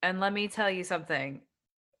potluck. And let me tell you something.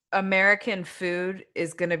 American food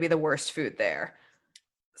is going to be the worst food there.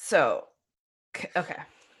 So, okay.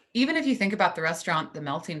 Even if you think about the restaurant, The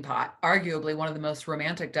Melting Pot, arguably one of the most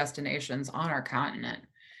romantic destinations on our continent,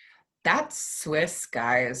 that's Swiss,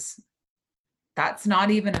 guys. That's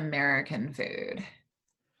not even American food.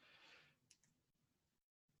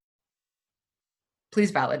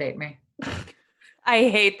 Please validate me. I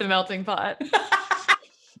hate the melting pot.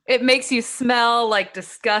 It makes you smell like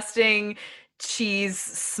disgusting cheese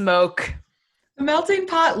smoke. The melting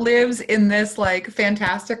pot lives in this like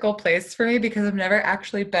fantastical place for me because I've never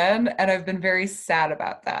actually been, and I've been very sad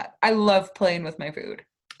about that. I love playing with my food.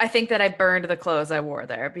 I think that I burned the clothes I wore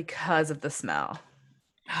there because of the smell.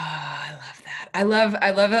 Oh, I love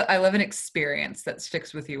that. I love an experience that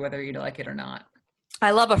sticks with you whether you like it or not.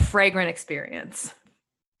 I love a fragrant experience.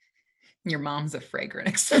 Your mom's a fragrant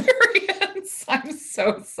experience. I'm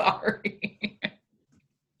so sorry.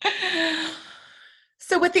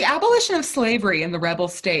 So with the abolition of slavery in the rebel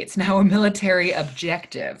states now a military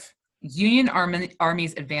objective, Union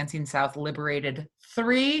armies advancing south liberated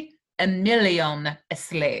 3 million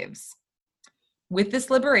slaves. With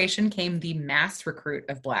this liberation came the mass recruit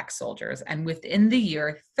of Black soldiers, and within the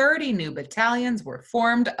year, 30 new battalions were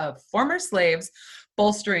formed of former slaves,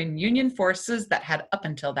 bolstering Union forces that had, up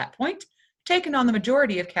until that point, taken on the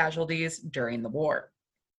majority of casualties during the war.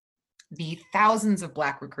 The thousands of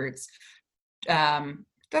Black recruits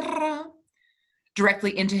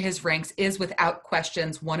directly into his ranks is, without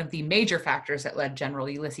questions, one of the major factors that led General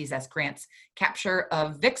Ulysses S. Grant's capture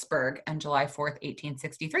of Vicksburg on July 4th,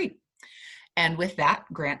 1863. And with that,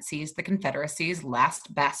 Grant seized the Confederacy's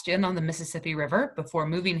last bastion on the Mississippi River before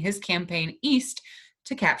moving his campaign east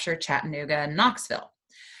to capture Chattanooga and Knoxville.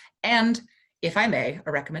 And, if I may,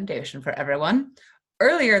 a recommendation for everyone.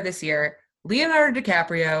 Earlier this year, Leonardo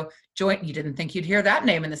DiCaprio joined, you didn't think you'd hear that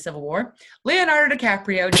name in the Civil War, Leonardo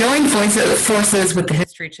DiCaprio joined forces with the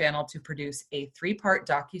History Channel to produce a 3-part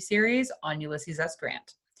docuseries on Ulysses S.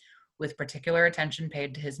 Grant, with particular attention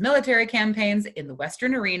paid to his military campaigns in the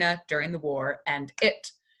Western arena during the war, and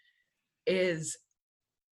it is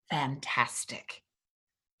fantastic.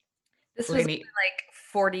 This was like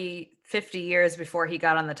 40, 50 years before he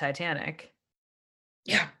got on the Titanic.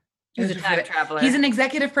 Yeah. He's a time traveler. He's an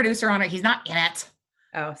executive producer on it. He's not in it.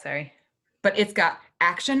 Oh, sorry. But it's got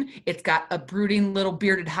action. It's got a brooding little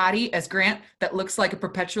bearded hottie as Grant that looks like a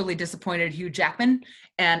perpetually disappointed Hugh Jackman.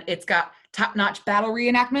 And it's got top-notch battle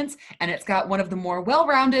reenactments. And it's got one of the more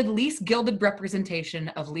well-rounded, least gilded representation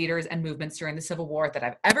of leaders and movements during the Civil War that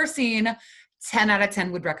I've ever seen. 10 out of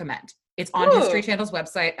 10 would recommend. It's on History Channel's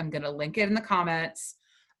website. I'm going to link it in the comments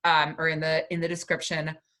or in the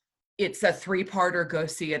description. It's a 3-parter. Go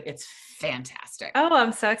see it. It's fantastic. Oh,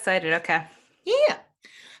 I'm so excited. Okay. Yeah.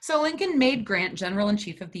 So Lincoln made Grant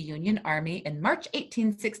General-in-Chief of the Union Army in March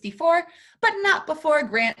 1864, but not before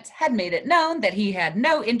Grant had made it known that he had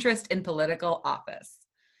no interest in political office.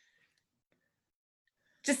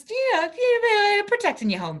 Just, protecting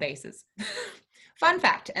your home bases. Fun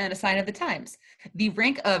fact, and a sign of the times. The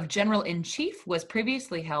rank of General-in-Chief was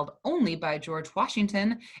previously held only by George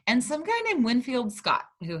Washington and some guy named Winfield Scott,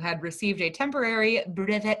 who had received a temporary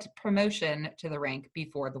brevet promotion to the rank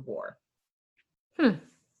before the war.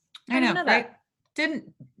 I know, right?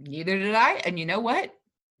 Neither did I. And you know what?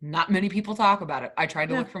 Not many people talk about it. I tried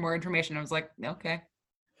to look for more information. I was like, okay,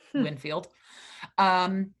 Winfield.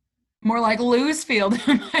 More like Lewisfield.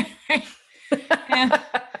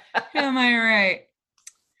 Am I right?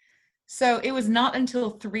 So it was not until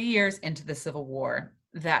 3 years into the Civil War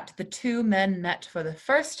that the two men met for the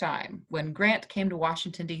first time when Grant came to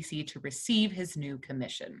Washington, D.C. to receive his new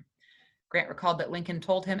commission. Grant recalled that Lincoln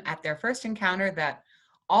told him at their first encounter that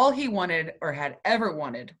all he wanted or had ever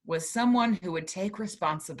wanted was someone who would take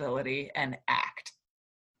responsibility and act.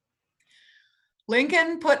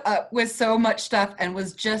 Lincoln put up with so much stuff and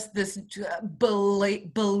was just this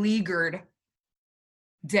beleaguered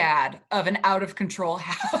dad of an out-of-control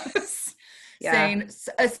house, saying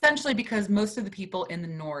essentially because most of the people in the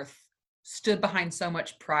North stood behind so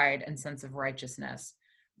much pride and sense of righteousness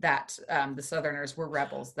that the Southerners were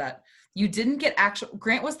rebels, that you didn't get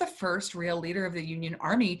Grant was the first real leader of the Union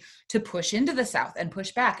Army to push into the South and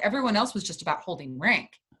push back. Everyone else was just about holding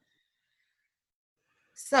rank.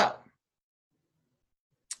 So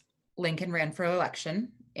Lincoln ran for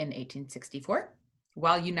election in 1864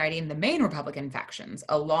 while uniting the main Republican factions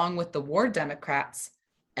along with the war Democrats,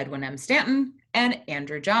 Edwin M. Stanton and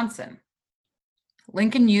Andrew Johnson.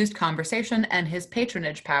 Lincoln used conversation and his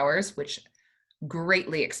patronage powers, which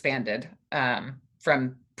greatly expanded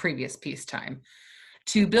from previous peacetime,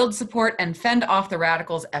 to build support and fend off the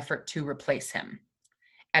radicals' effort to replace him.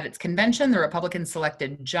 At its convention, the Republicans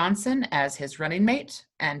selected Johnson as his running mate,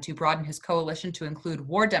 and to broaden his coalition to include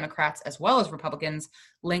war Democrats as well as Republicans,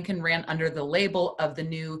 Lincoln ran under the label of the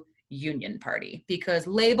new Union Party, because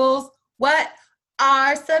labels, what,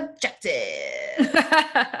 are subjective.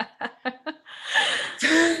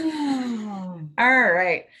 All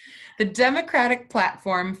right. The Democratic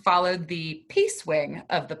platform followed the peace wing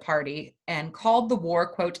of the party and called the war,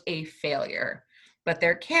 quote, a failure. But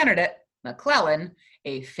their candidate, McClellan,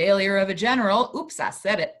 a failure of a general, oops, I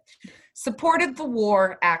said it, supported the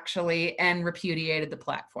war, actually, and repudiated the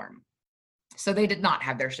platform. So they did not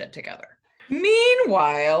have their shit together.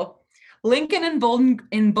 Meanwhile, Lincoln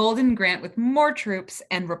emboldened Grant with more troops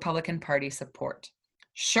and Republican Party support.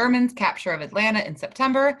 Sherman's capture of Atlanta in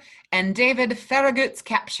September and David Farragut's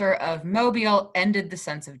capture of Mobile ended the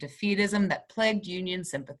sense of defeatism that plagued Union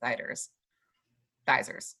sympathizers.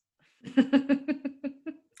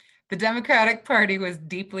 The Democratic Party was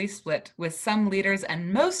deeply split, with some leaders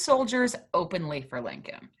and most soldiers openly for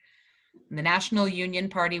Lincoln. The National Union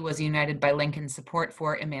Party was united by Lincoln's support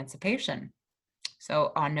for emancipation.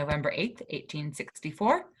 So on November 8th,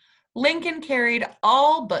 1864, Lincoln carried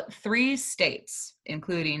all but 3 states,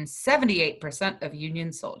 including 78% of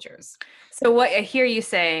Union soldiers. So what I hear you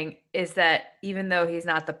saying is that even though he's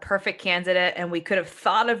not the perfect candidate and we could have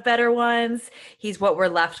thought of better ones, he's what we're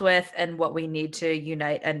left with and what we need to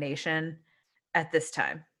unite a nation at this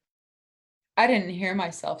time. I didn't hear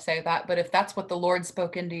myself say that, but if that's what the Lord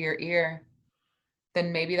spoke into your ear,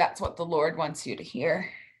 then maybe that's what the Lord wants you to hear.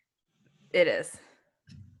 It is.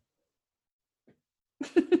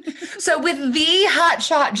 So with the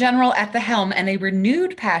hotshot general at the helm and a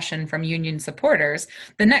renewed passion from Union supporters,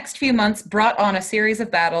 the next few months brought on a series of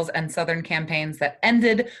battles and Southern campaigns that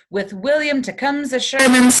ended with William Tecumseh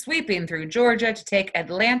Sherman sweeping through Georgia to take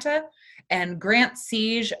Atlanta and Grant's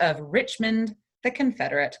siege of Richmond, the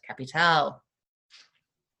Confederate capital.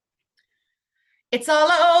 It's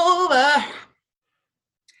all over.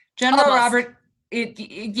 General Almost.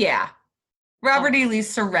 Robert E. Lee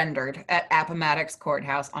surrendered at Appomattox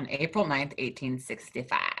Courthouse on April 9th,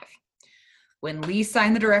 1865. When Lee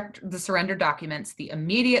signed the surrender documents, the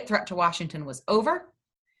immediate threat to Washington was over.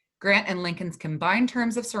 Grant and Lincoln's combined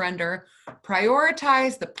terms of surrender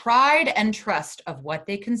prioritized the pride and trust of what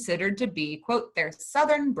they considered to be, quote, their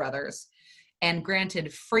Southern brothers, and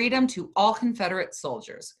granted freedom to all Confederate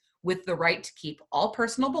soldiers with the right to keep all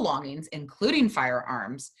personal belongings, including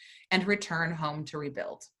firearms, and return home to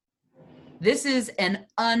rebuild. This is an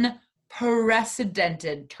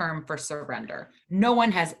unprecedented term for surrender. No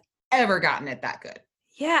one has ever gotten it that good.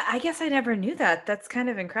 Yeah, I guess I never knew that. That's kind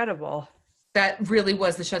of incredible. That really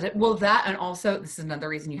was the show. Well, that, and also, this is another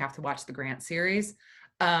reason you have to watch the Grant series.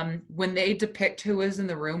 When they depict who was in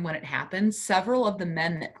the room when it happened, several of the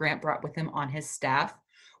men that Grant brought with him on his staff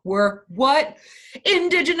were what?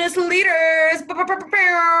 Indigenous leaders.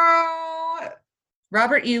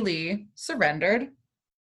 Robert E. Lee surrendered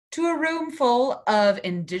to a room full of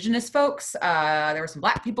Indigenous folks. There were some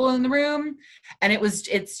Black people in the room, and it was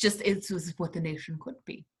what the nation could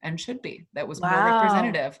be and should be. That was more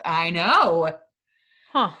representative. I know.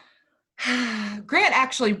 Huh. Grant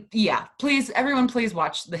actually, everyone please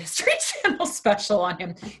watch the History Channel special on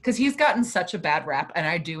him, because he's gotten such a bad rap, and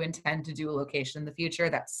I do intend to do a location in the future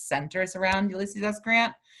that centers around Ulysses S.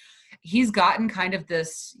 Grant. He's gotten kind of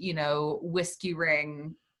this, whiskey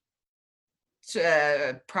ring,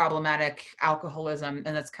 problematic alcoholism,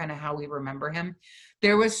 and that's kind of how we remember him.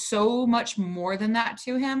 There was so much more than that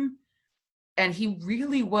to him, and he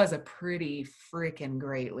really was a pretty freaking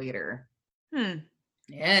great leader.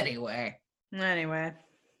 Anyway,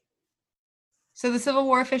 so the Civil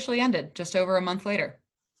War officially ended just over a month later.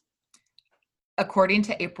 According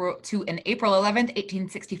to an April 11th,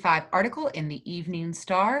 1865 article in the Evening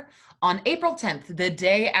Star, on April 10th, the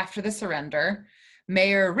day after the surrender,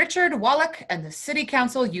 Mayor Richard Wallach and the City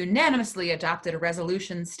Council unanimously adopted a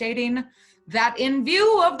resolution stating that in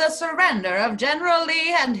view of the surrender of General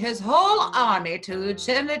Lee and his whole army to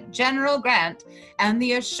Lieutenant General Grant and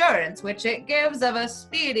the assurance which it gives of a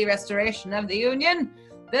speedy restoration of the Union,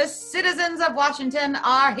 the citizens of Washington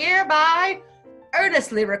are hereby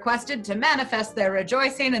earnestly requested to manifest their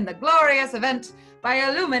rejoicing in the glorious event by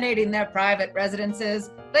illuminating their private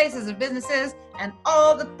residences, places of businesses, and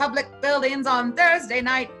all the public buildings on Thursday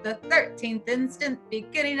night, the 13th instant,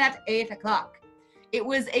 beginning at 8 o'clock. It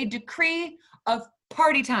was a decree of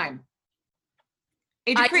party time.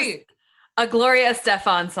 A decree. A Gloria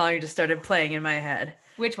Estefan song just started playing in my head.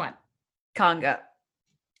 Which one? Conga.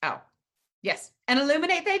 Oh, yes. And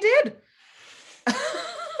illuminate they did.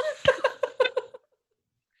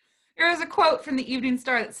 There is a quote from the Evening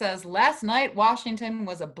Star that says, "Last night, Washington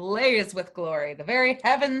was ablaze with glory. The very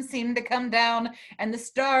heavens seemed to come down, and the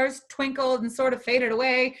stars twinkled and sort of faded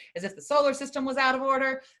away as if the solar system was out of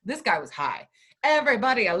order." This guy was high.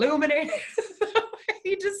 Everybody illuminated.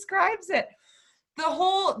 He describes it. the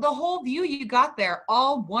whole view you got there,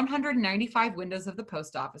 all 195 windows of the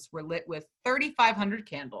post office were lit with 3,500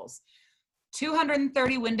 candles.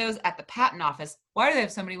 230 windows at the patent office. Why do they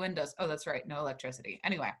have so many windows? Oh, that's right, no electricity.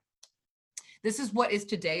 Anyway, this is what is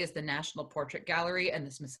today is the National Portrait Gallery and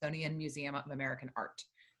the Smithsonian Museum of American Art.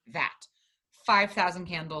 That 5,000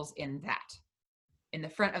 candles in that. In the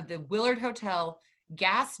front of the Willard Hotel,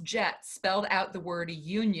 gas jets spelled out the word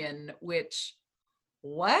union, which,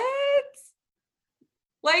 what?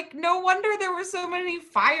 Like, no wonder there were so many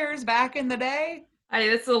fires back in the day.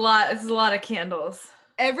 It's a lot of candles.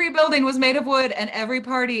 Every building was made of wood and every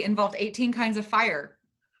party involved 18 kinds of fire.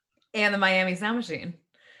 And the Miami Sound Machine.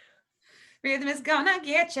 Rhythm is gonna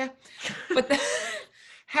get you. But the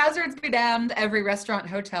hazards be damned, every restaurant,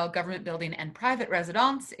 hotel, government building, and private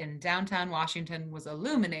residence in downtown Washington was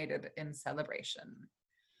illuminated in celebration.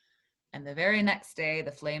 And the very next day,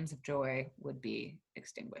 the flames of joy would be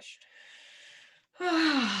extinguished.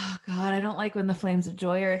 Oh, God, I don't like when the flames of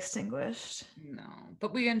joy are extinguished. No,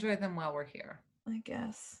 but we enjoy them while we're here. I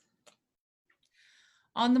guess.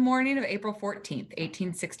 On the morning of April 14th,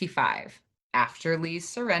 1865, after Lee's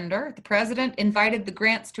surrender, the president invited the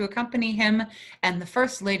Grants to accompany him and the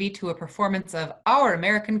First Lady to a performance of Our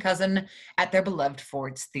American Cousin at their beloved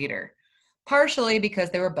Ford's Theater, partially because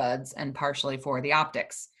they were buds and partially for the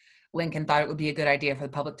optics. Lincoln thought it would be a good idea for the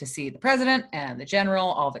public to see the president and the general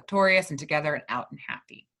all victorious and together and out and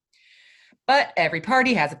happy. But every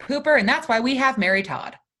party has a pooper, and that's why we have Mary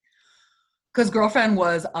Todd. Because girlfriend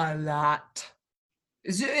was a lot.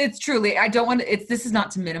 It's truly, this is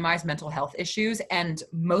not to minimize mental health issues. And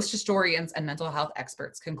most historians and mental health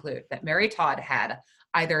experts conclude that Mary Todd had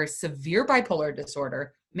either severe bipolar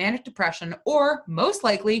disorder, manic depression, or most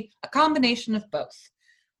likely a combination of both.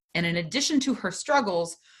 And in addition to her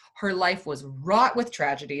struggles, her life was wrought with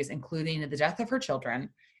tragedies, including the death of her children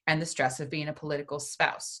and the stress of being a political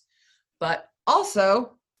spouse. But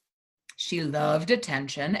also, she loved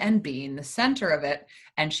attention and being the center of it,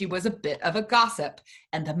 and she was a bit of a gossip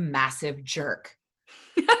and a massive jerk.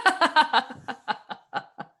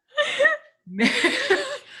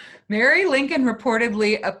 Mary Lincoln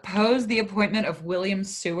reportedly opposed the appointment of William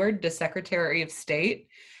Seward to Secretary of State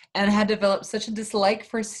and had developed such a dislike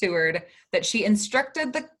for Seward that she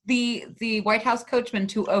instructed the White House coachman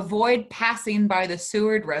to avoid passing by the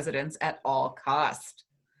Seward residence at all cost.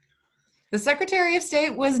 The Secretary of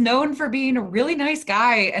State was known for being a really nice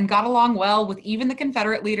guy and got along well with even the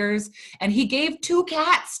Confederate leaders. And he gave 2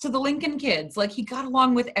 cats to the Lincoln kids. Like, he got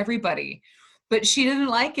along with everybody. But she didn't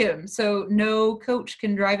like him, so no coach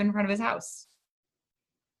can drive in front of his house.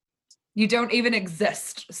 You don't even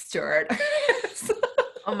exist, Stuart.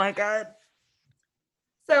 Oh my God.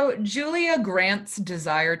 So Julia Grant's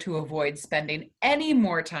desire to avoid spending any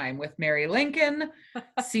more time with Mary Lincoln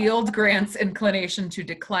sealed Grant's inclination to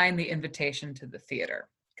decline the invitation to the theater.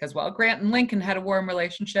 Because while Grant and Lincoln had a warm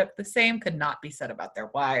relationship, the same could not be said about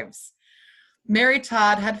their wives. Mary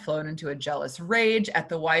Todd had flown into a jealous rage at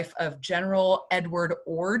the wife of General Edward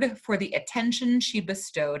Ord for the attention she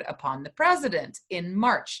bestowed upon the president in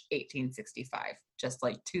March 1865, just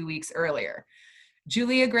like 2 weeks earlier.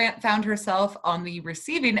 Julia Grant found herself on the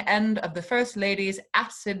receiving end of the First Lady's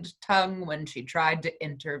acid tongue when she tried to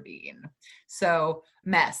intervene. So,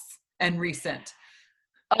 mess and recent.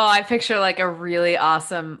 Oh, I picture like a really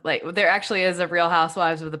awesome, like there actually is a Real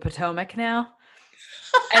Housewives of the Potomac now.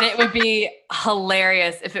 And it would be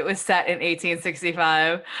hilarious if it was set in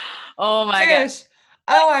 1865. Oh my gosh.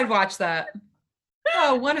 Oh, I'd watch that.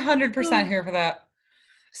 Oh, 100% here for that.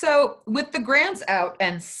 So with the Grants out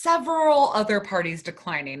and several other parties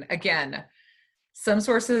declining, again, some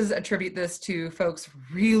sources attribute this to folks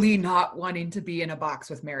really not wanting to be in a box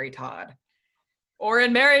with Mary Todd. Or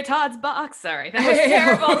in Mary Todd's box. Sorry, that was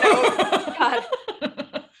terrible. No, God.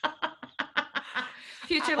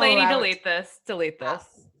 Future lady, delete this. Delete this.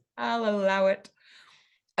 I'll allow it.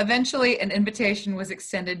 Eventually, an invitation was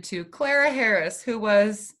extended to Clara Harris, who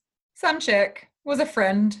was some chick, was a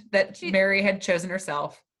friend that Mary had chosen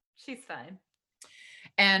herself. She's fine.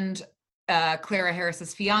 And Clara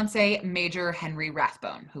Harris's fiance, Major Henry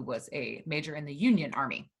Rathbone, who was a major in the Union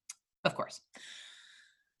Army, of course.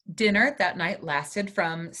 Dinner that night lasted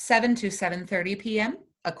from 7 to 7:30 p.m.,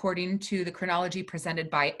 according to the chronology presented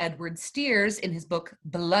by Edward Steers in his book,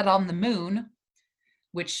 Blood on the Moon,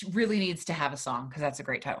 which really needs to have a song because that's a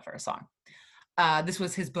great title for a song. This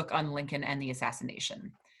was his book on Lincoln and the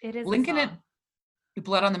assassination. It is Lincoln and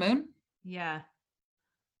Blood on the Moon? Yeah.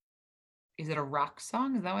 Is it a rock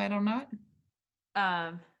song? Is that why I don't know it?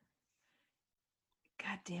 God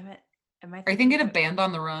damn it. Are you thinking of Band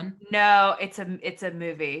on the Run? No, it's a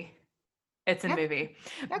movie. It's a Yep. movie.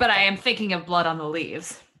 Okay. But I am thinking of Blood on the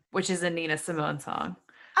Leaves, which is a Nina Simone song.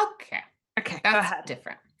 Okay. Okay, go That's ahead.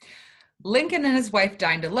 different. Lincoln and his wife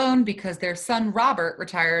dined alone because their son Robert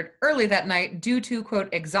retired early that night due to, quote,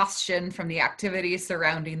 exhaustion from the activities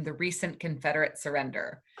surrounding the recent Confederate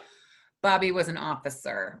surrender. Bobby was an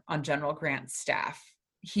officer on General Grant's staff.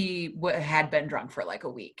 He had been drunk for like a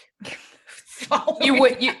week. You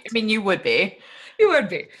would be. He would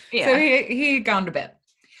be. Yeah. So he gone to bed.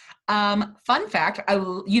 Fun fact,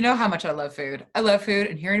 you know how much I love food. I love food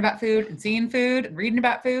and hearing about food and seeing food and reading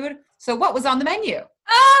about food. So what was on the menu?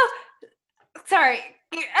 Oh, sorry.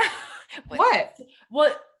 What?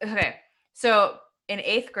 What? Okay. So in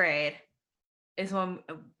 8th grade is when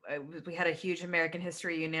we had a huge American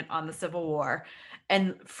history unit on the Civil War.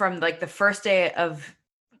 And from like the first day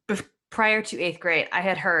prior to 8th grade, I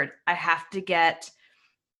had heard I have to get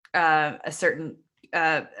a certain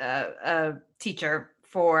teacher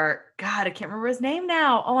for, God, I can't remember his name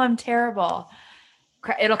now. Oh, I'm terrible.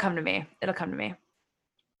 It'll come to me.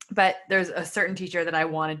 But there's a certain teacher that I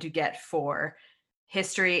wanted to get for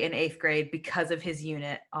history in 8th grade because of his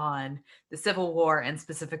unit on the Civil War and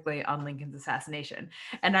specifically on Lincoln's assassination.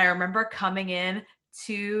 And I remember coming in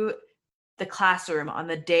to the classroom on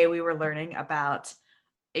the day we were learning about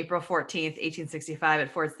April 14th, 1865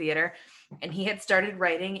 at Ford's Theater. And he had started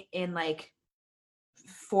writing in like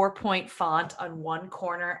 4-point font on one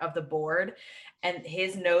corner of the board. And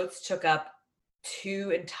his notes took up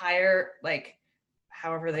 2 entire, like,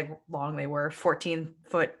 however long they were,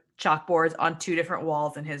 14-foot chalkboards on 2 different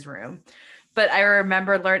walls in his room. But I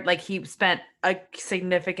remember he spent a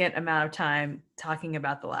significant amount of time talking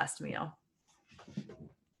about the last meal.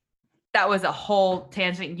 That was a whole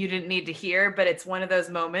tangent you didn't need to hear, but it's one of those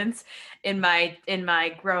moments in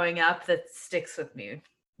my growing up that sticks with me.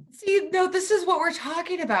 See, no, this is what we're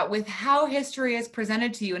talking about with how history is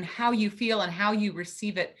presented to you and how you feel and how you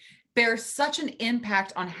receive it bears such an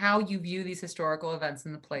impact on how you view these historical events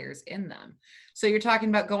and the players in them. So you're talking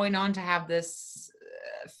about going on to have this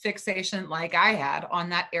fixation like I had on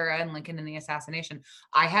that era and Lincoln and the assassination.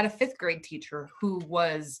 I had a 5th grade teacher who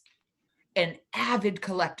was an avid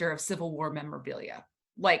collector of Civil War memorabilia.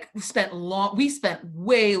 Like we spent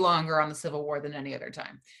way longer on the Civil War than any other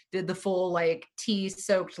time. Did the full like tea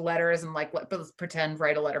soaked letters and like pretend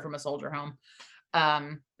write a letter from a soldier home.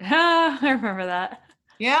 I remember that.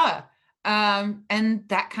 Yeah. And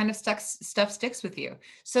that kind of stuff sticks with you.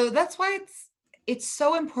 So that's why it's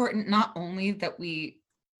so important, not only that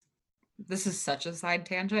this is such a side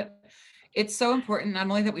tangent. It's so important not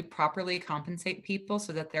only that we properly compensate people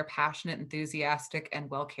so that they're passionate, enthusiastic, and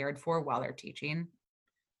well cared for while they're teaching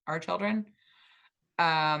our children.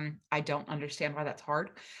 I don't understand why that's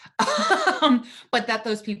hard. But that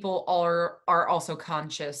those people are also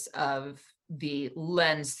conscious of the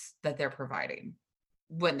lens that they're providing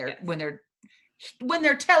when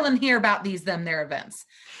they're telling here about their events.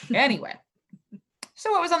 Anyway,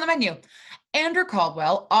 so what was on the menu? Andrew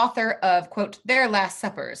Caldwell, author of, quote, Their Last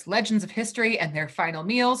Suppers, Legends of History and Their Final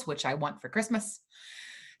Meals, which I want for Christmas,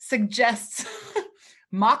 suggests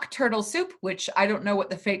mock turtle soup, which I don't know what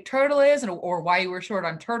the fake turtle is or why you were short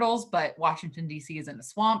on turtles, but Washington, D.C. is in a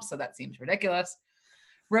swamp, so that seems ridiculous.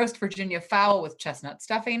 Roast Virginia fowl with chestnut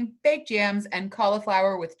stuffing, baked yams, and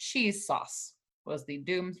cauliflower with cheese sauce was the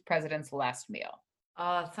doomed president's last meal.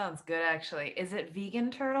 Oh, that sounds good, actually. Is it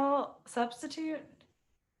vegan turtle substitute?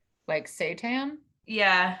 Like seitan?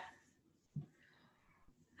 Yeah.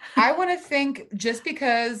 I want to think, just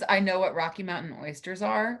because I know what Rocky Mountain oysters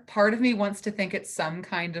are, part of me wants to think it's some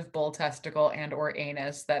kind of bull testicle and or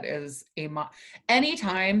anus that is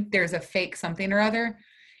anytime there's a fake something or other,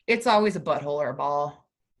 it's always a butthole or a ball.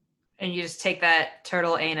 And you just take that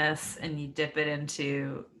turtle anus and you dip it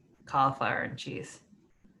into cauliflower and cheese.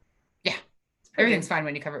 Yeah. Everything's fine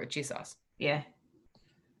when you cover it with cheese sauce. Yeah.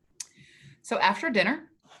 So after dinner,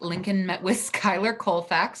 Lincoln met with Schuyler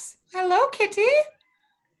Colfax. Hello, Kitty.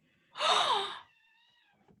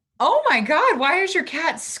 Oh my God, why is your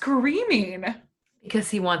cat screaming? Because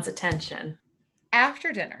he wants attention.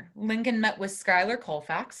 After dinner, Lincoln met with Schuyler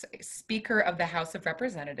Colfax, Speaker of the House of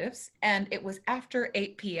Representatives, and it was after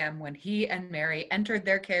 8 p.m. when he and Mary entered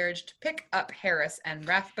their carriage to pick up Harris and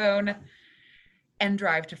Rathbone and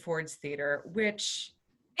drive to Ford's Theater, which...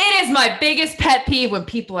 It is my biggest pet peeve when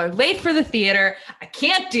people are late for the theater. I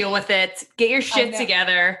can't deal with it. Get your shit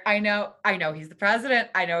together. I know he's the president.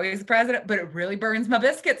 But it really burns my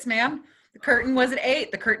biscuits, man. The curtain was at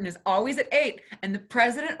 8. The curtain is always at 8. And the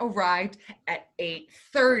president arrived at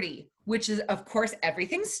 8:30, which is, of course,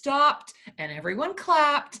 everything stopped and everyone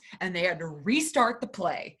clapped and they had to restart the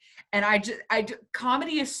play. And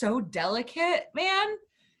comedy is so delicate, man.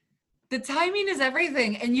 The timing is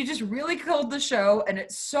everything, and you just really killed the show, and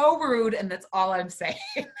it's so rude, and that's all I'm saying.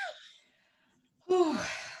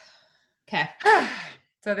 Okay.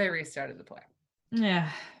 So they restarted the play. Yeah.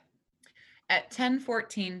 At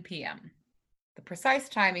 10:14 p.m., the precise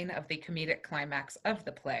timing of the comedic climax of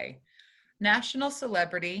the play, national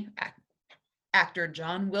celebrity actor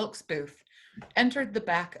John Wilkes Booth entered the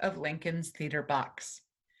back of Lincoln's theater box.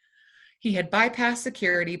 He had bypassed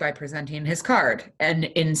security by presenting his card, an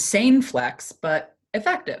insane flex, but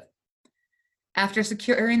effective. After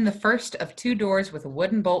securing the first of two doors with a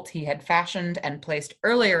wooden bolt he had fashioned and placed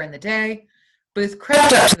earlier in the day, Booth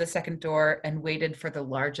crept up to the second door and waited for the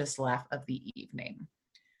largest laugh of the evening.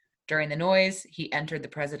 During the noise, he entered the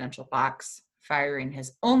presidential box, firing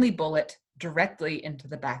his only bullet directly into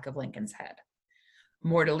the back of Lincoln's head,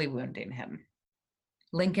 mortally wounding him.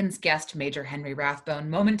 Lincoln's guest, Major Henry Rathbone,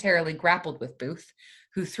 momentarily grappled with Booth,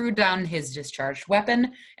 who threw down his discharged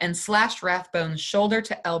weapon and slashed Rathbone's shoulder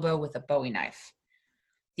to elbow with a Bowie knife.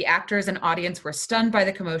 The actors and audience were stunned by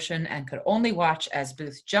the commotion and could only watch as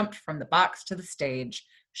Booth jumped from the box to the stage,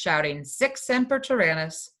 shouting "Sic Semper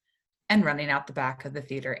Tyrannis," and running out the back of the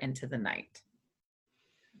theater into the night.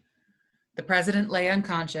 The president lay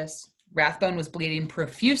unconscious. Rathbone was bleeding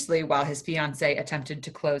profusely while his fiancée attempted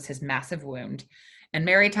to close his massive wound, and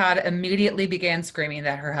Mary Todd immediately began screaming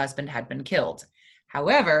that her husband had been killed.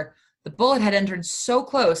 However, the bullet had entered so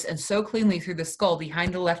close and so cleanly through the skull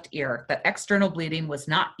behind the left ear that external bleeding was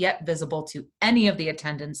not yet visible to any of the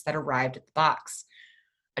attendants that arrived at the box.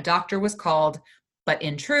 A doctor was called, but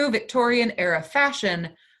in true Victorian-era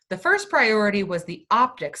fashion, the first priority was the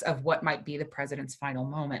optics of what might be the president's final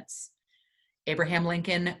moments. Abraham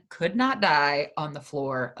Lincoln could not die on the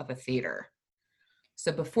floor of a theater.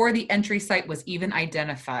 So before the entry site was even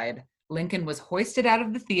identified, Lincoln was hoisted out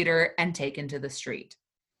of the theater and taken to the street.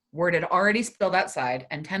 Word had already spilled outside,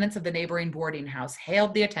 and tenants of the neighboring boarding house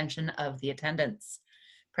hailed the attention of the attendants.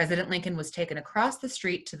 President Lincoln was taken across the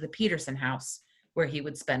street to the Peterson House, where he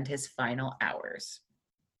would spend his final hours.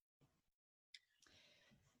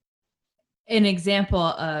 An example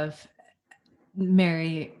of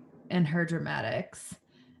Mary and her dramatics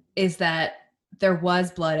is that there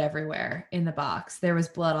was blood everywhere in the box. There was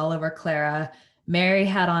blood all over Clara. Mary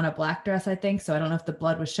had on a black dress, I think, so I don't know if the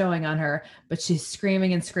blood was showing on her, but she's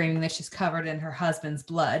screaming and screaming that she's covered in her husband's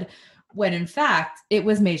blood, when in fact, it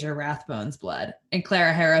was Major Rathbone's blood, and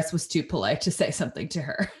Clara Harris was too polite to say something to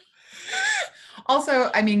her. Also,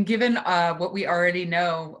 I mean, given what we already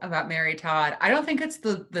know about Mary Todd, I don't think it's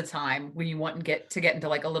the time when you want to get into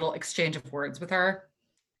like a little exchange of words with her.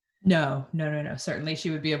 No. Certainly she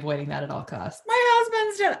would be avoiding that at all costs. My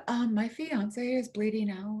husband's dead. My fiance is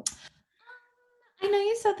bleeding out. I know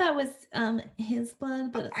you said that was his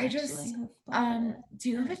blood, but I just do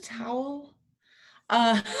you have a towel?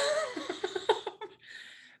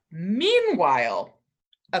 Meanwhile,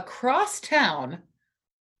 across town,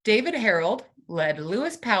 David Harold led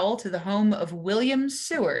Lewis Powell to the home of William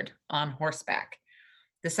Seward on horseback.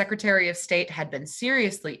 The Secretary of State had been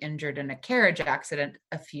seriously injured in a carriage accident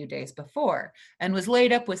a few days before and was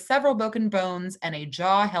laid up with several broken bones and a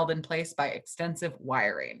jaw held in place by extensive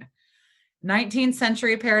wiring. 19th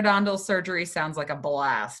century periodontal surgery sounds like a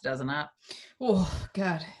blast, doesn't it? Oh,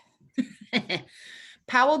 God.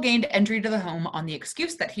 Powell gained entry to the home on the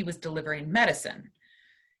excuse that he was delivering medicine.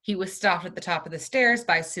 He was stopped at the top of the stairs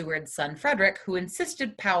by Seward's son, Frederick, who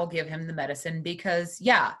insisted Powell give him the medicine because,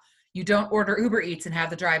 yeah, you don't order Uber Eats and have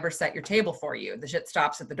the driver set your table for you. The shit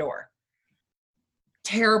stops at the door.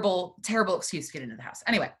 Terrible, terrible excuse to get into the house.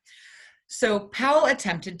 Anyway, so Powell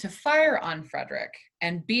attempted to fire on Frederick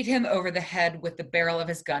and beat him over the head with the barrel of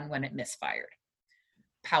his gun when it misfired.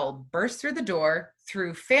 Powell burst through the door,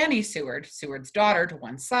 threw Fanny Seward, Seward's daughter, to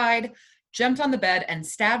one side, jumped on the bed, and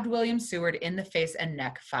stabbed William Seward in the face and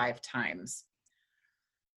neck 5 times.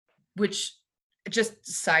 Which, just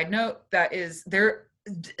side note, that is,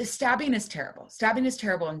 stabbing is terrible. Stabbing is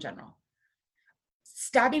terrible in general.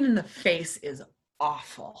 Stabbing in the face is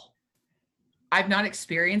awful. I've not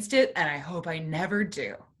experienced it, and I hope I never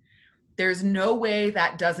do. There's no way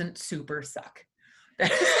that doesn't super suck.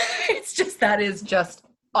 That is just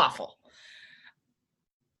awful.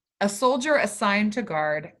 A soldier assigned to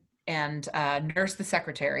guard and nurse the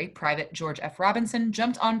secretary, Private George F. Robinson,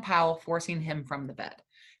 jumped on Powell, forcing him from the bed.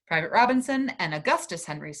 Private Robinson and Augustus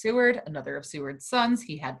Henry Seward, another of Seward's sons,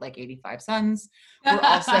 he had like 85 sons,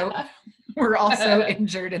 were also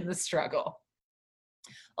injured in the struggle.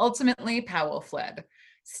 Ultimately, Powell fled,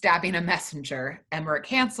 stabbing a messenger, Emmerich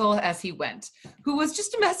Hansel, as he went, who was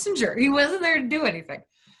just a messenger. He wasn't there to do anything.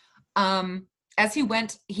 As he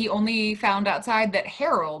went, he only found outside that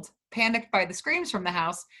Harold panicked by the screams from the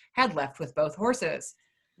house, had left with both horses.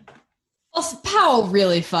 Also, Powell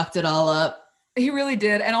really fucked it all up. He really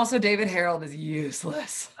did. And also David Harold is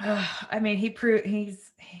useless. I mean, he proved We'll get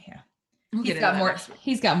He's into got that more. next week.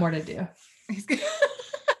 He's got more to do.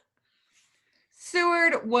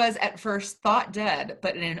 Seward was at first thought dead,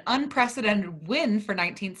 but in an unprecedented win for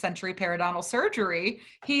 19th century periodontal surgery,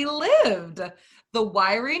 he lived. The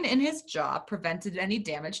wiring in his jaw prevented any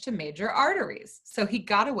damage to major arteries, so he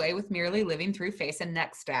got away with merely living through face and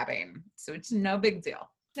neck stabbing. So it's no big deal.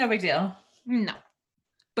 No big deal. No.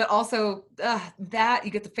 But also that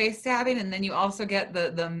you get the face stabbing, and then you also get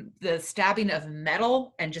the stabbing of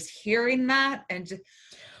metal, and just hearing that, and just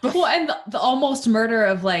Well, and the almost murder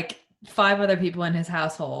of like 5 other people in his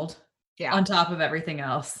household, yeah, on top of everything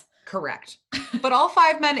else. correct. But all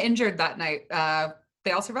 5 men injured that night,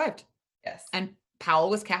 they all survived. Yes. And Powell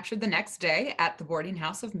was captured the next day at the boarding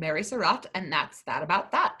house of Mary Surratt, and that's that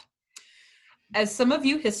about that. As some of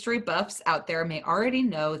you history buffs out there may already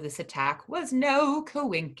know, this attack was no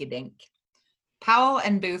coinkydink. Powell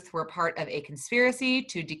and Booth were part of a conspiracy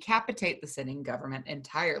to decapitate the sitting government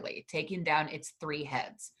entirely, taking down its 3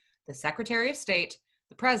 heads: the Secretary of State,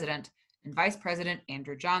 the President, and Vice President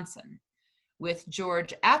Andrew Johnson. With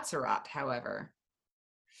George Atzerodt, however,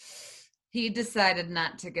 he decided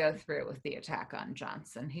not to go through with the attack on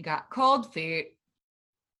Johnson. He got cold feet.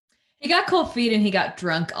 He got cold feet and he got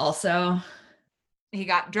drunk also. He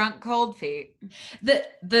got drunk, cold feet.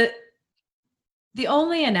 The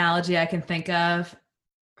only analogy I can think of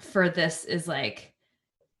for this is like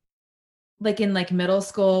in like middle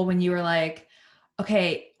school when you were like,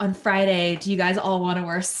 okay, on Friday, do you guys all want to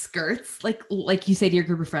wear skirts? Like you say to your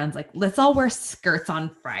group of friends, like, let's all wear skirts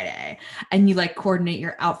on Friday. And you like coordinate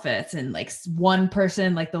your outfits, and like one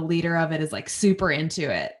person, like the leader of it, is like super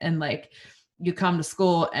into it. And like you come to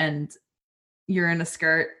school and you're in a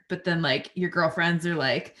skirt, but then like your girlfriends are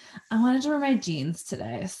like, I wanted to wear my jeans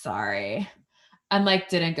today. Sorry. And like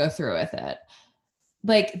didn't go through with it.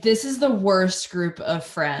 Like, this is the worst group of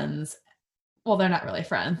friends. Well, they're not really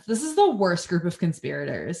friends. This is the worst group of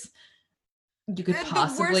conspirators you could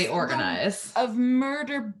possibly organize. Of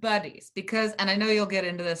murder buddies, because, and I know you'll get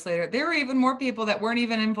into this later, there were even more people that weren't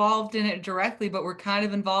even involved in it directly, but were kind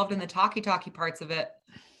of involved in the talkie parts of it.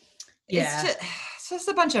 Yeah. It's just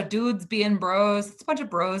a bunch of dudes being bros. It's a bunch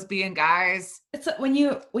of bros being guys. It's when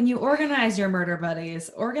you organize your murder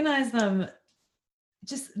buddies, organize them,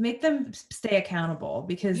 just make them stay accountable,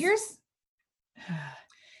 because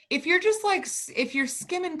if you're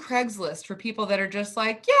skimming Craigslist for people that are just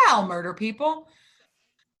like, yeah, I'll murder people,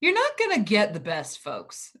 you're not going to get the best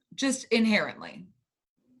folks, just inherently,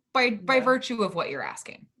 by virtue of what you're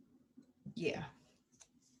asking. Yeah.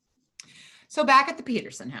 So back at the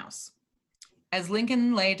Peterson house, as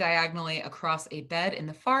Lincoln lay diagonally across a bed in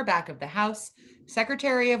the far back of the house,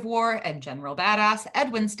 Secretary of War and General Badass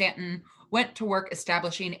Edwin Stanton went to work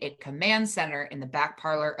establishing a command center in the back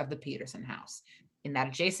parlor of the Peterson house. In that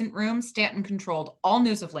adjacent room, Stanton controlled all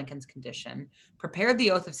news of Lincoln's condition, prepared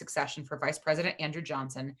the oath of succession for Vice President Andrew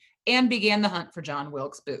Johnson, and began the hunt for John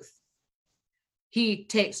Wilkes Booth. He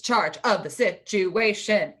takes charge of the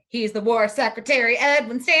situation. He's the War Secretary,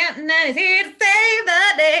 Edwin Stanton, and he's here to save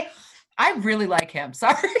the day. I really like him.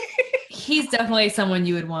 Sorry. He's definitely someone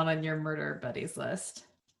you would want on your murder buddies list.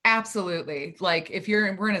 Absolutely. Like, if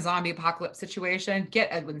we're in a zombie apocalypse situation, get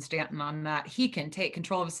Edwin Stanton on that. He can take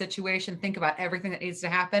control of a situation, think about everything that needs to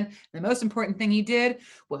happen. The most important thing he did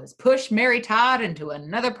was push Mary Todd into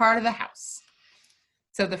another part of the house.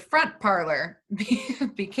 So the front parlor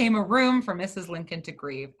became a room for Mrs. Lincoln to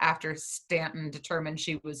grieve after Stanton determined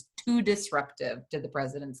she was too disruptive to the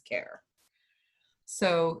president's care.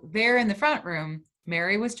 So there in the front room,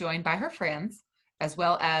 Mary was joined by her friends, as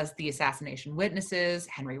well as the assassination witnesses,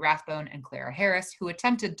 Henry Rathbone and Clara Harris, who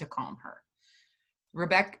attempted to calm her.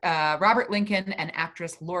 Robert Lincoln and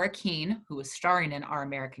actress Laura Keene, who was starring in Our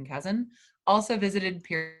American Cousin, also visited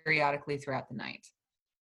periodically throughout the night.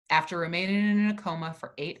 After remaining in a coma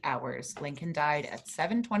for 8 hours, Lincoln died at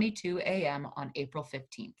 7:22 a.m. on April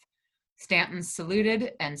 15th. Stanton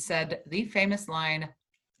saluted and said the famous line,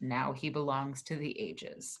 "Now he belongs to the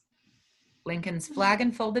ages." Lincoln's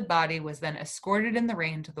flag-enfolded body was then escorted in the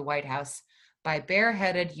rain to the White House by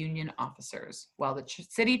bareheaded Union officers while the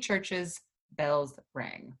city church's bells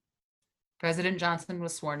rang. President Johnson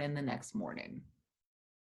was sworn in the next morning.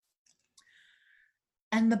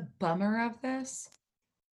 And the bummer of this,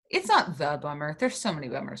 it's not the bummer, there's so many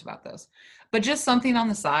bummers about this, but just something on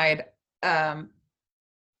the side.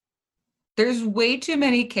 There's way too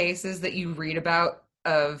many cases that you read about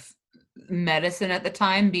of medicine at the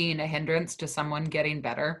time being a hindrance to someone getting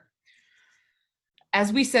better.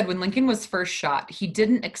 as we said, when Lincoln was first shot, he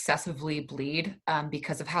didn't excessively bleed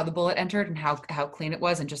because of how the bullet entered and how clean it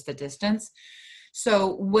was and just the distance.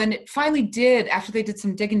 So when it finally did, after they did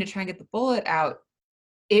some digging to try and get the bullet out,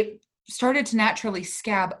 it started to naturally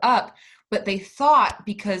scab up. But they thought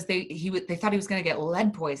because they thought he was going to get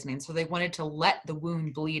lead poisoning, so they wanted to let the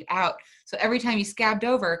wound bleed out. So every time he scabbed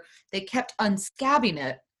over, they kept unscabbing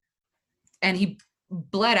it, and he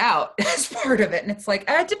bled out as part of it. And it's like,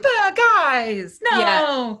 guys,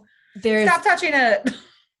 no, stop touching it.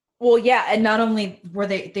 Well, yeah, and not only were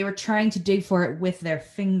they were trying to dig for it with their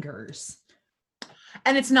fingers.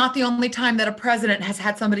 And it's not the only time that a president has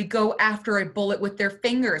had somebody go after a bullet with their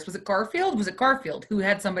fingers. Was it Garfield? Was it Garfield who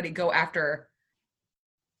had somebody go after?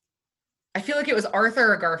 I feel like it was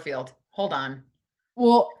Arthur or Garfield. Hold on.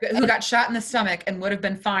 Well, who got shot in the stomach and would have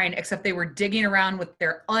been fine, except they were digging around with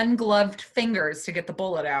their ungloved fingers to get the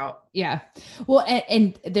bullet out. Yeah. Well,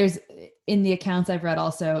 and there's, in the accounts I've read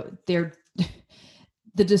also, the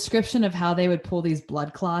description of how they would pull these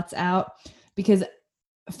blood clots out, because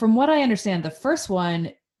from what I understand, the first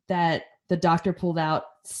one that the doctor pulled out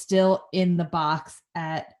still in the box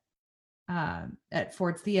at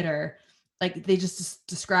Ford's Theater, like they just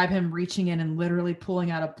describe him reaching in and literally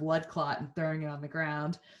pulling out a blood clot and throwing it on the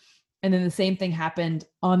ground. And then the same thing happened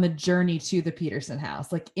on the journey to the Peterson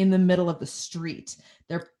house, like in the middle of the street.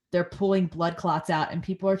 They're pulling blood clots out, and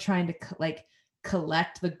people are trying to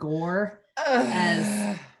collect the gore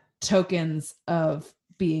as tokens of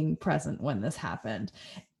being present when this happened.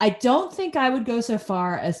 I don't think I would go so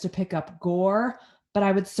far as to pick up gore, but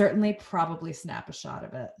I would certainly probably snap a shot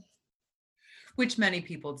of it. Which many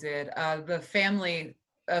people did. The family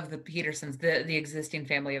of the Petersons, the existing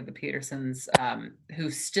family of the Petersons,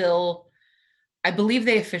 who still, I believe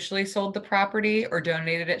they officially sold the property or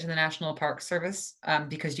donated it to the National Park Service,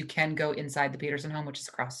 because you can go inside the Peterson home, which is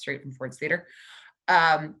across the street from Ford's Theater.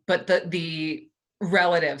 But the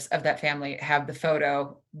relatives of that family have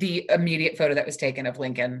the immediate photo that was taken of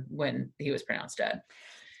Lincoln when he was pronounced dead.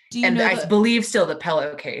 I believe still the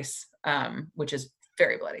pillowcase, which is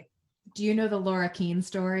very bloody. Do you know the Laura Keene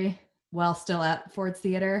story while still at Ford's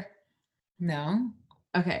Theater? No.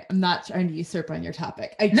 Okay. I'm not trying to usurp on your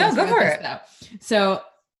topic. No, go for it. So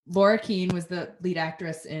Laura Keene was the lead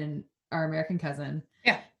actress in Our American Cousin.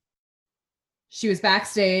 Yeah. She was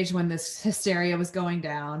backstage when this hysteria was going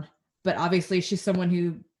down. But obviously she's someone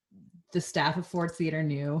who the staff of Ford's Theater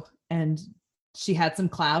knew, and she had some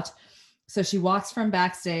clout. So she walks from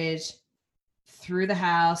backstage through the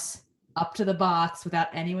house up to the box without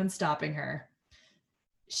anyone stopping her.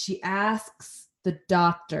 She asks the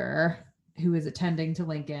doctor who is attending to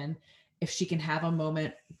Lincoln if she can have a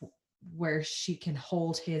moment where she can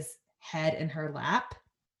hold his head in her lap.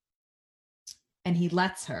 And he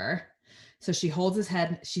lets her. So she holds his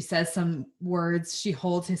head, she says some words, she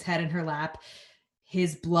holds his head in her lap,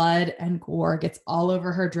 his blood and gore gets all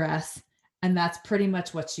over her dress, and that's pretty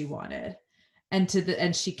much what she wanted. And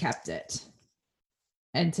she kept it.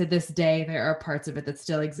 And to this day, there are parts of it that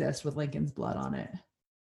still exist with Lincoln's blood on it.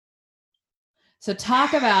 So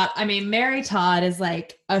talk about, Mary Todd is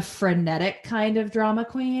like a frenetic kind of drama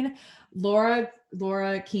queen. Laura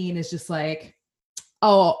Keene is just like,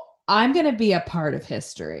 oh, I'm going to be a part of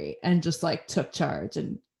history, and just like took charge.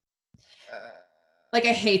 And like,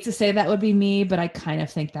 I hate to say that would be me, but I kind of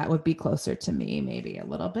think that would be closer to me, maybe a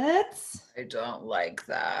little bit. I don't like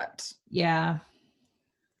that. Yeah.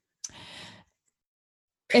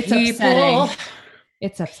 It's upsetting.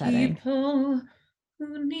 It's upsetting. People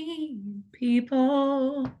who need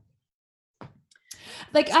people.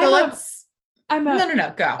 Like, so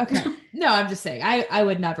no, go. Okay. No, I'm just saying, I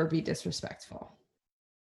would never be disrespectful.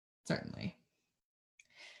 Certainly.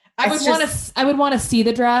 I would want to see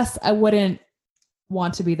the dress. I wouldn't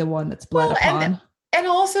want to be the one that's bled upon. And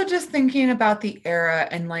also just thinking about the era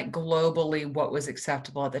and like globally what was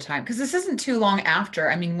acceptable at the time. Because this isn't too long after.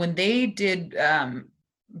 When they did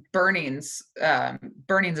burnings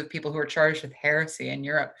of people who were charged with heresy in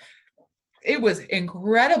Europe, it was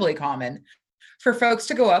incredibly common for folks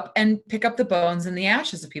to go up and pick up the bones and the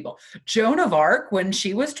ashes of people. Joan of Arc, when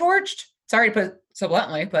she was torched, sorry to put it so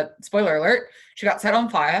bluntly, but spoiler alert, she got set on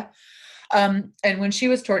fire. And when she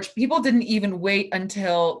was torched, people didn't even wait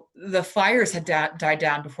until the fires had died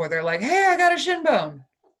down before they're like, hey, I got a shin bone.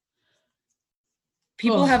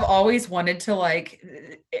 People have always wanted to like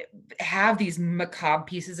have these macabre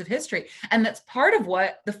pieces of history. And that's part of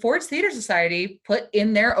what the Ford's Theater Society put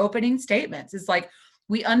in their opening statements. Is like,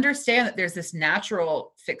 we understand that there's this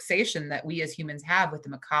natural fixation that we as humans have with the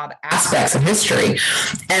macabre aspects of history.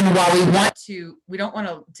 And while we don't want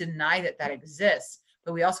to deny that exists,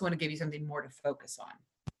 but we also want to give you something more to focus on.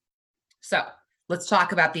 So let's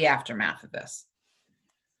talk about the aftermath of this.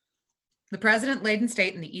 The president laid in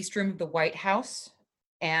state in the East Room of the White House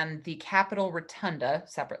and the Capitol Rotunda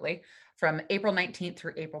separately from April 19th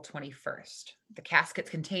through April 21st. The caskets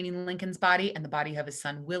containing Lincoln's body and the body of his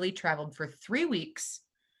son Willie traveled for 3 weeks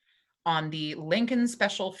on the Lincoln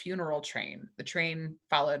Special Funeral Train. The train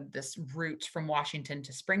followed this route from Washington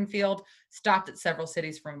to Springfield, stopped at several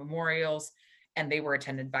cities for memorials, and they were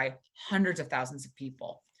attended by hundreds of thousands of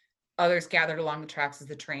people. Others gathered along the tracks as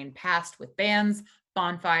the train passed with bands,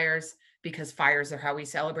 bonfires, because fires are how we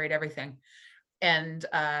celebrate everything, and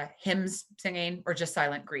hymns singing, or just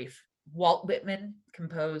silent grief. Walt Whitman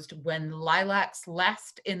composed When Lilacs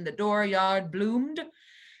Last in the Dooryard Bloomed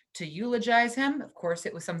to eulogize him. Of course,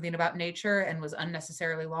 it was something about nature and was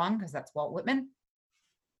unnecessarily long because that's Walt Whitman.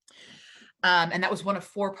 And that was one of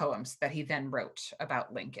 4 poems that he then wrote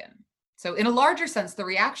about Lincoln. So in a larger sense, the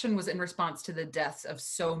reaction was in response to the deaths of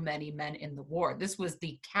so many men in the war. This was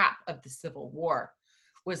the cap of the Civil War,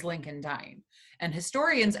 was Lincoln dying. And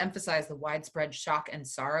historians emphasize the widespread shock and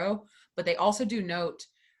sorrow, but they also do note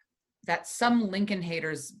that some Lincoln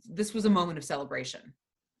haters, this was a moment of celebration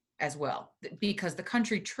as well, because the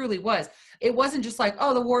country truly was. It wasn't just like,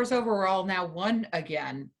 oh, the war's over, we're all now one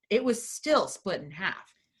again. It was still split in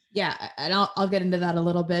half. Yeah, and I'll get into that a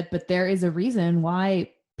little bit, but there is a reason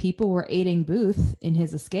why people were aiding Booth in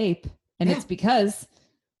his escape, and it's because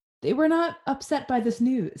they were not upset by this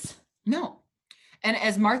news. No. And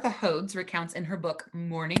as Martha Hodes recounts in her book,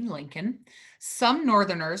 Mourning Lincoln, some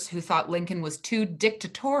Northerners who thought Lincoln was too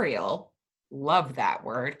dictatorial, love that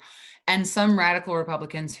word, and some radical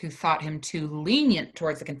Republicans who thought him too lenient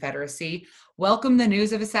towards the Confederacy welcomed the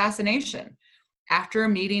news of assassination. After a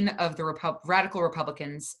meeting of the radical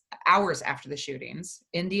Republicans hours after the shootings,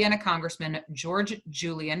 Indiana Congressman George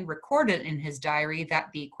Julian recorded in his diary that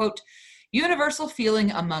the, quote, universal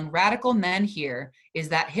feeling among radical men here is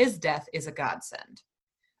that his death is a godsend.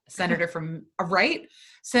 Senator from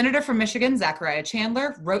Michigan, Zachariah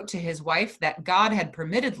Chandler, wrote to his wife that God had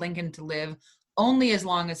permitted Lincoln to live only as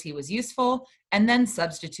long as he was useful, and then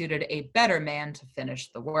substituted a better man to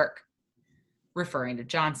finish the work, referring to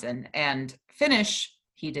Johnson. And finish,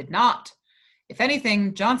 he did not. If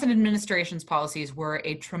anything, Johnson administration's policies were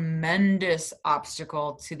a tremendous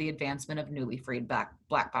obstacle to the advancement of newly freed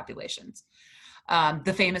Black populations.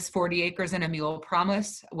 The famous 40 acres and a mule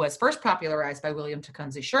promise was first popularized by William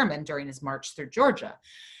Tecumseh Sherman during his march through Georgia.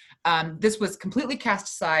 This was completely cast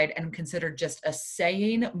aside and considered just a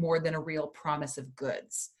saying more than a real promise of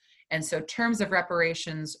goods. And so terms of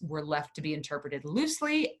reparations were left to be interpreted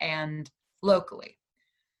loosely and locally,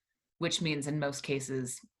 which means in most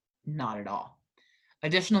cases, not at all.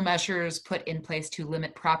 Additional measures put in place to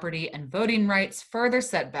limit property and voting rights further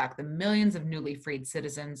set back the millions of newly freed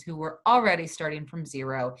citizens who were already starting from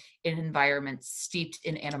zero in environments steeped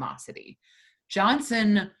in animosity.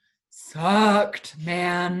 Johnson sucked,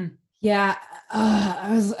 man. Yeah,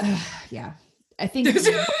 I think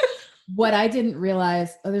what I didn't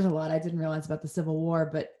realize, there's a lot I didn't realize about the Civil War,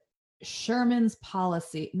 but Sherman's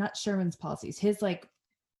policy, not Sherman's policies, his like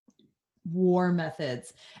war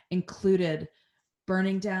methods included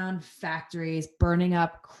burning down factories, burning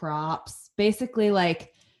up crops, basically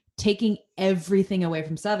like taking everything away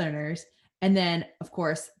from Southerners. And then, of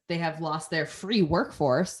course, they have lost their free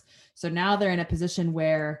workforce. So now they're in a position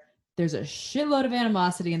where there's a shitload of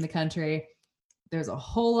animosity in the country. There's a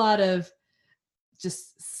whole lot of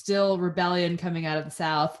just still rebellion coming out of the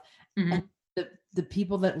South. Mm-hmm. And the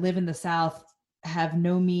people that live in the South have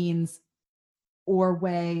no means or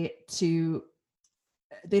way to,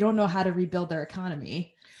 they don't know how to rebuild their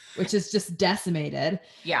economy, which is just decimated.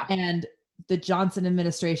 Yeah. And the Johnson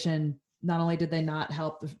administration, not only did they not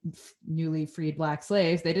help the newly freed Black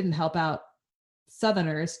slaves, they didn't help out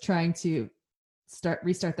Southerners trying to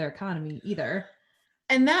restart their economy either.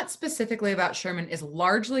 And that specifically about Sherman is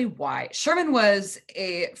largely why Sherman was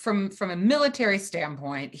from a military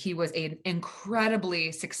standpoint, he was an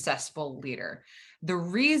incredibly successful leader. The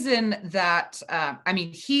reason that,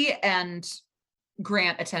 he and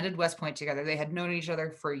Grant attended West Point together. They had known each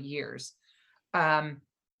other for years.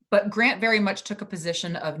 But Grant very much took a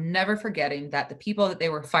position of never forgetting that the people that they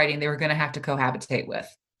were fighting, they were going to have to cohabitate with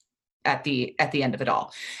at the end of it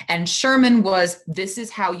all. And Sherman was, this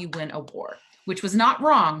is how you win a war, which was not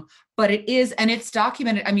wrong, but it is, and it's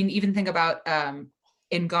documented. I mean, even think about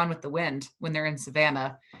in Gone with the Wind, when they're in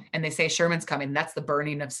Savannah and they say Sherman's coming, that's the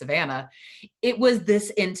burning of Savannah. It was this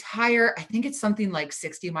entire, I think it's something like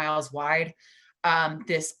 60 miles wide,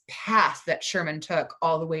 this path that Sherman took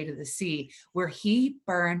all the way to the sea, where he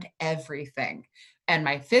burned everything. And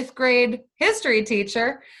my 5th grade history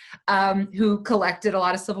teacher, who collected a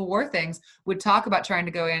lot of Civil War things, would talk about trying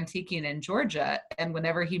to go antiquing in Georgia. And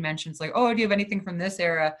whenever he mentions like, oh, do you have anything from this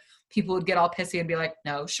era? People would get all pissy and be like,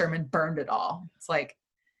 no, Sherman burned it all. It's like,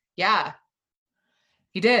 yeah,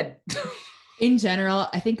 he did. In general,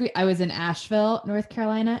 I think I was in Asheville, North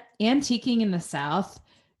Carolina. Antiquing in the South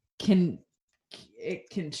can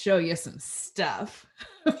show you some stuff.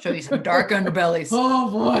 Show you some dark underbellies. Oh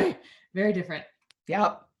boy, very different.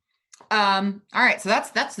 Yep. All right, so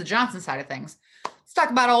that's the Johnson side of things. Let's talk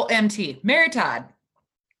about old MT. Mary Todd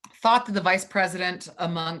thought that the vice president,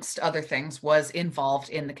 amongst other things, was involved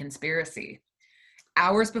in the conspiracy.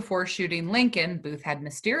 Hours before shooting Lincoln, Booth had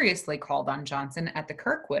mysteriously called on Johnson at the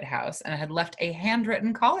Kirkwood house and had left a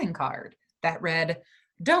handwritten calling card that read,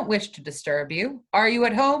 "Don't wish to disturb you. Are you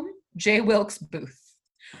at home? J. Wilkes Booth."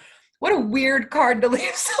 What a weird card to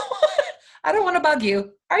leave someone. I don't want to bug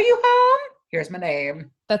you. Are you home? Here's my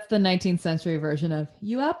name. That's the 19th century version of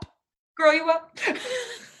 "You up?" Grow you up.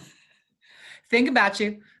 Think about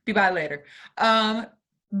you. Be by later.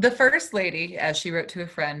 The First Lady, as she wrote to a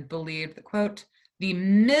friend, believed that, quote, "The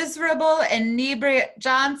miserable inebriate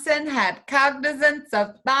Johnson had cognizance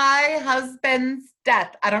of my husband's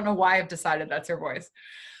death." I don't know why I've decided that's her voice.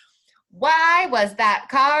 "Why was that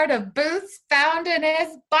card of Booth's found in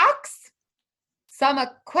his box? Some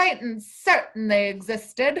acquaintance certainly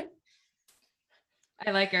existed."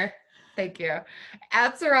 I like her. Thank you.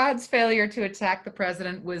 Atzerod's failure to attack the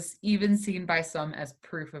president was even seen by some as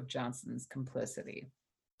proof of Johnson's complicity.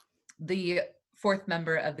 The 4th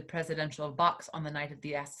member of the presidential box on the night of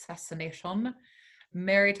the assassination,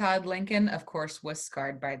 Mary Todd Lincoln, of course, was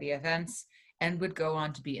scarred by the events and would go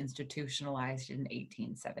on to be institutionalized in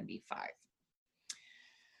 1875.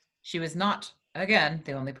 She was not, again,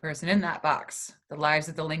 the only person in that box. The lives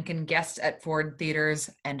of the Lincoln guests at Ford theaters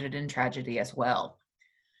ended in tragedy as well.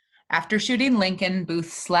 After shooting Lincoln,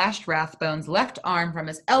 Booth slashed Rathbone's left arm from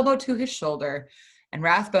his elbow to his shoulder, and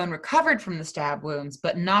Rathbone recovered from the stab wounds,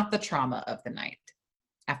 but not the trauma of the night.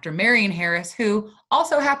 After marrying Harris, who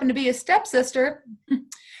also happened to be his stepsister, do you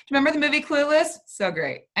remember the movie Clueless? So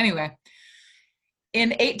great. Anyway,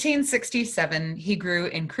 in 1867, he grew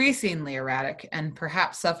increasingly erratic and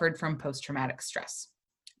perhaps suffered from post-traumatic stress.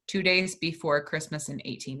 2 days before Christmas in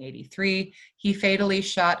 1883, he fatally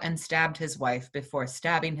shot and stabbed his wife before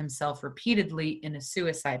stabbing himself repeatedly in a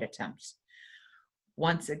suicide attempt.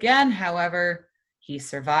 Once again, however, he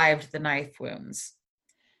survived the knife wounds.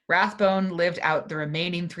 Rathbone lived out the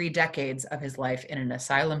remaining 3 decades of his life in an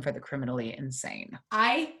asylum for the criminally insane.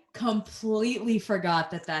 I completely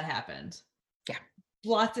forgot that happened. Yeah.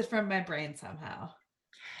 Blocked it from my brain somehow.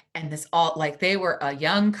 And this all, like, they were a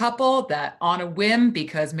young couple that on a whim,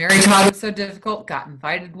 because Mary Todd was so difficult, got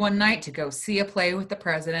invited one night to go see a play with the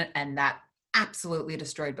president, and that absolutely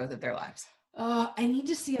destroyed both of their lives. Oh, I need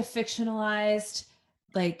to see a fictionalized,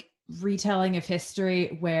 like, retelling of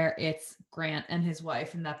history where it's Grant and his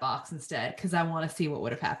wife in that box instead, because I want to see what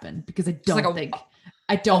would have happened, because I don't think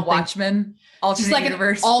Watchmen alternate just like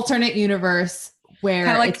universe, an alternate universe where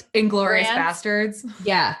kind of like it's Inglourious Grant. Bastards.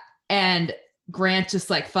 Yeah, and Grant just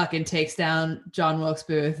like fucking takes down John Wilkes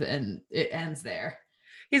Booth, and it ends there.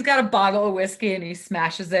 He's got a bottle of whiskey and he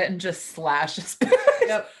smashes it and just slashes.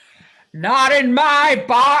 Yep. Not in my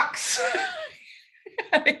box.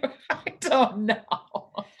 I don't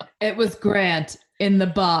know. It was Grant in the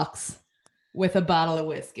box with a bottle of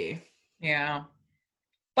whiskey. Yeah.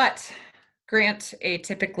 But Grant, a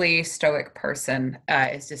typically stoic person,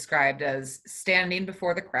 is described as standing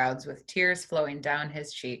before the crowds with tears flowing down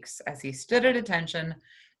his cheeks as he stood at attention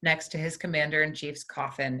next to his commander-in-chief's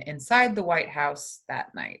coffin inside the White House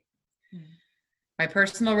that night. My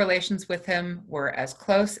personal relations with him were as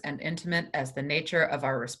close and intimate as the nature of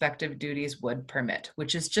our respective duties would permit,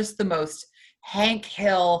 which is just the most Hank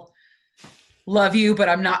Hill, love you, but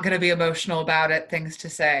I'm not going to be emotional about it, things to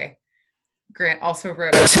say. Grant also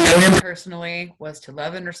wrote, to know him personally was to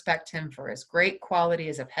love and respect him for his great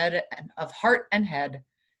qualities of heart and head,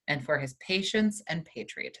 and for his patience and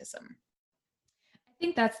patriotism. I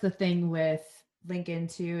think that's the thing with Lincoln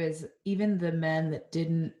too, is even the men that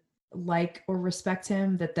didn't like or respect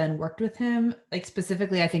him that then worked with him, like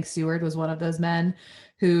specifically I think Seward was one of those men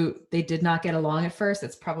who they did not get along at first.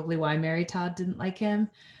 That's probably why Mary Todd didn't like him.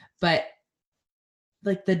 But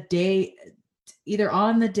like the day, either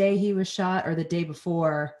on the day he was shot or the day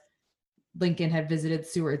before, Lincoln had visited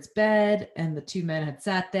Seward's bed and the 2 men had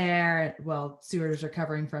sat there while Seward was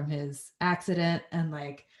recovering from his accident, and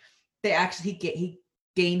like they actually he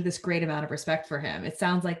gained this great amount of respect for him. It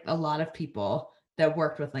sounds like a lot of people that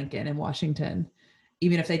worked with Lincoln in Washington,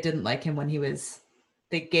 even if they didn't like him when he was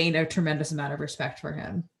they gained a tremendous amount of respect for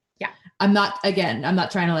him. Yeah. I'm not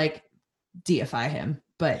trying to like deify him,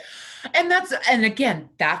 but and again,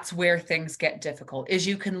 that's where things get difficult, is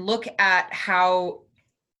you can look at how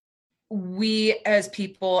we as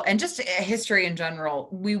people, and just history in general,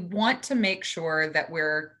 we want to make sure that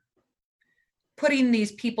we're putting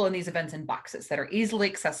these people and these events in boxes that are easily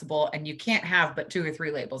accessible, and you can't have but 2 or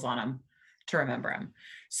 3 labels on them to remember them.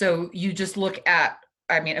 So you just look at,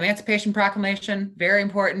 Emancipation Proclamation, very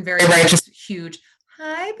important, very righteous, huge.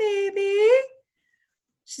 Hi, baby.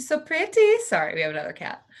 She's so pretty. Sorry, we have another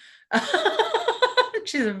cat.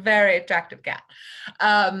 She's a very attractive cat.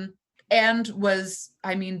 And was,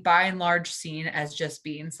 by and large, seen as just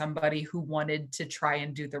being somebody who wanted to try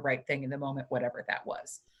and do the right thing in the moment, whatever that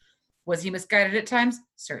was. Was he misguided at times?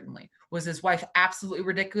 Certainly. Was his wife absolutely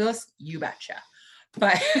ridiculous? You betcha.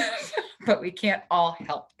 But but we can't all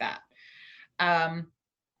help that.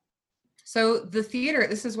 So the theater,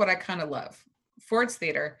 this is what I kind of love. Ford's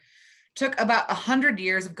Theater took about 100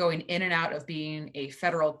 years of going in and out of being a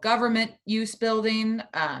federal government use building.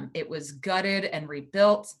 It was gutted and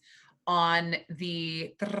rebuilt on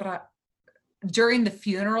during the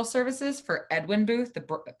funeral services for Edwin Booth,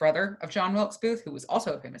 the brother of John Wilkes Booth, who was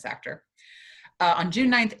also a famous actor. On June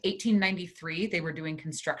 9th, 1893, they were doing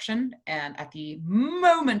construction, and at the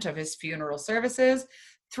moment of his funeral services,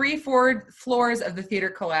 3 floors of the theater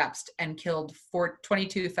collapsed and killed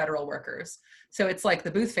 22 federal workers. So it's like the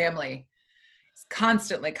Booth family is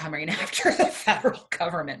constantly coming after the federal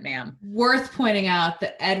government, man. Worth pointing out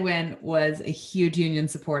that Edwin was a huge union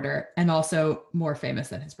supporter and also more famous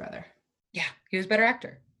than his brother. Yeah, he was a better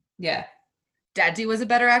actor. Yeah. Daddy was a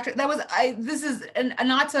better actor. This is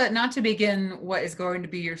not to begin what is going to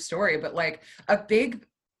be your story, but like a big,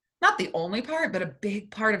 not the only part, but a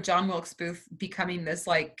big part of John Wilkes Booth becoming this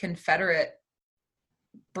like Confederate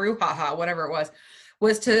brouhaha, whatever it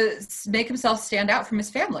was to make himself stand out from his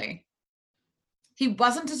family. He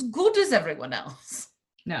wasn't as good as everyone else.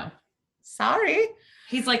 No. Sorry.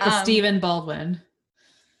 He's like the Stephen Baldwin.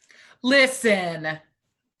 Listen.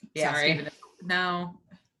 Yeah, Sorry. No.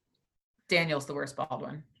 Daniel's the worst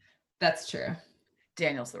Baldwin. That's true.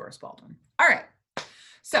 Daniel's the worst Baldwin. All right.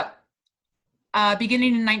 So,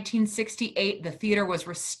 beginning in 1968, the theater was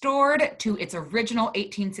restored to its original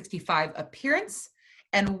 1865 appearance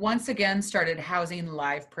and once again started housing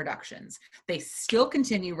live productions. They still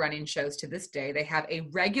continue running shows to this day. They have a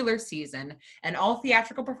regular season, and all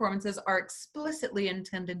theatrical performances are explicitly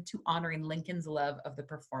intended to honoring Lincoln's love of the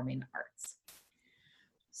performing arts.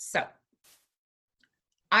 So,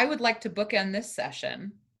 I would like to bookend this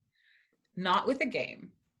session, not with a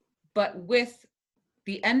game, but with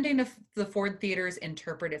the ending of the Ford Theater's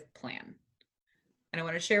interpretive plan. And I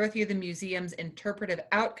want to share with you the museum's interpretive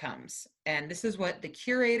outcomes. And this is what the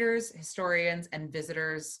curators, historians, and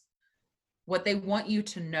visitors, what they want you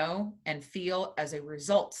to know and feel as a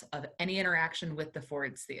result of any interaction with the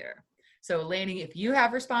Ford's Theater. So Lainey, if you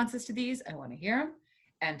have responses to these, I want to hear them.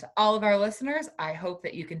 And to all of our listeners, I hope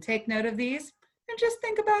that you can take note of these and just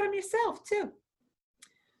think about them yourself too.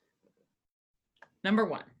 Number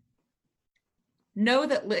 1, know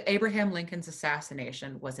that Abraham Lincoln's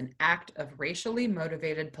assassination was an act of racially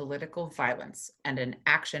motivated political violence and an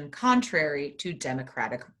action contrary to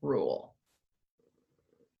democratic rule.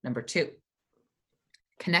 Number 2,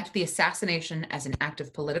 connect the assassination as an act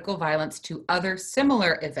of political violence to other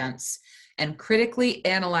similar events and critically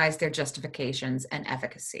analyze their justifications and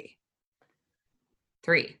efficacy.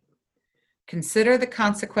 3, consider the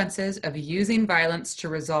consequences of using violence to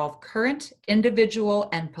resolve current individual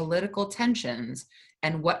and political tensions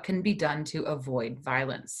and what can be done to avoid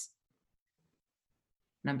violence.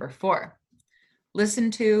 Number 4,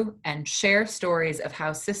 listen to and share stories of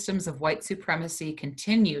how systems of white supremacy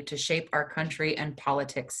continue to shape our country and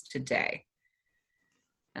politics today.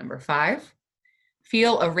 Number 5,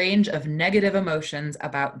 feel a range of negative emotions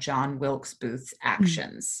about John Wilkes Booth's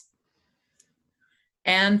actions.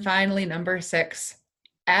 And finally, number 6,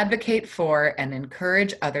 advocate for and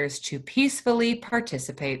encourage others to peacefully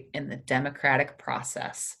participate in the democratic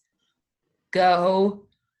process. Go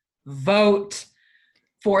vote,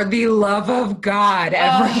 for the love of God,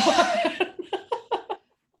 everyone.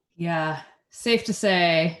 Yeah, safe to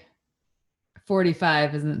say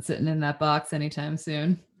 45 isn't sitting in that box anytime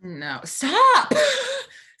soon. No, stop.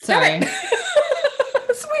 Sorry.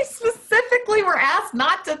 We specifically were asked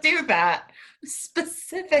not to do that.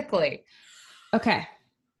 Specifically. Okay.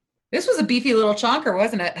 This was a beefy little chonker,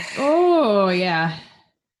 wasn't it? Oh, yeah.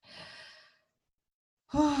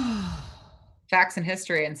 Facts and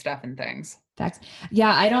history and stuff and things. Facts.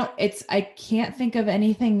 Yeah, I can't think of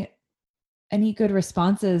any good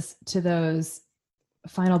responses to those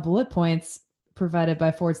final bullet points provided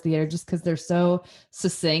by Ford's Theater just because they're so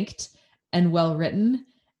succinct and well written.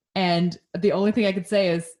 And the only thing I could say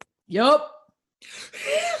is, yup.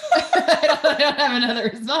 I don't have another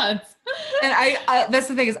response. And I that's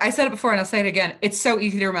the thing is I said it before and I'll say it again. It's so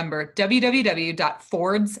easy to remember.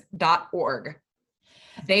 www.fords.org.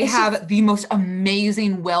 They have the most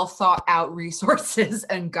amazing, well thought out resources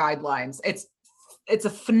and guidelines. It's a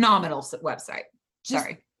phenomenal website.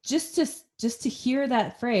 Sorry. Just to hear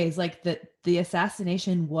that phrase, like that the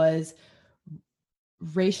assassination was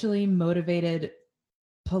racially motivated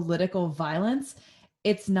political violence.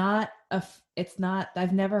 I've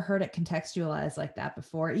never heard it contextualized like that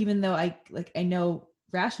before, even though I know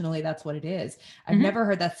rationally that's what it is. I've never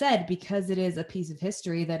heard that said because it is a piece of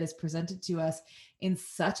history that is presented to us in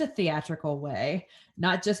such a theatrical way,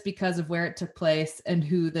 not just because of where it took place and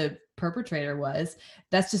who the perpetrator was.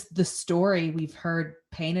 That's just the story we've heard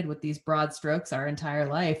painted with these broad strokes our entire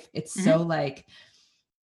life. It's so like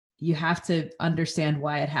you have to understand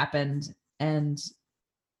why it happened and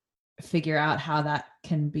figure out how that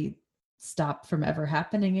can be stopped from ever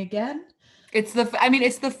happening again. It's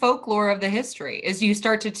the folklore of the history. Is you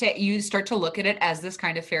start to look at it as this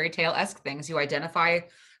kind of fairy tale-esque things. You identify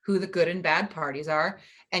who the good and bad parties are,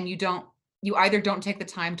 and you either don't take the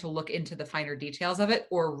time to look into the finer details of it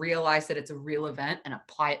or realize that it's a real event and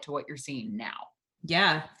apply it to what you're seeing now.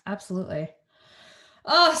 Yeah, absolutely.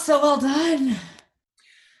 Oh, so well done.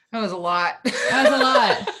 That was a lot. That was a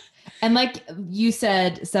lot. And like you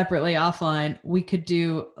said separately offline, we could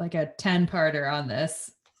do like a 10-parter on this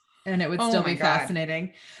and it would still be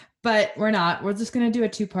fascinating. But we're not. We're just going to do a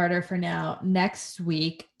 2-parter for now. Next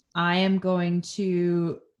week, I am going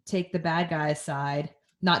to take the bad guy's side,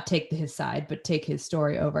 not take his side, but take his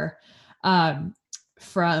story over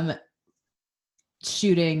from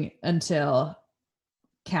shooting until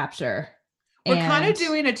capture. We're kind of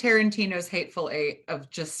doing a Tarantino's Hateful Eight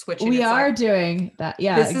of just switching. We are doing that.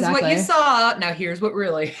 Yeah, this is what you saw. Now here's what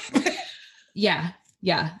really. Yeah.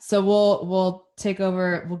 So we'll take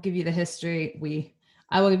over. We'll give you the history.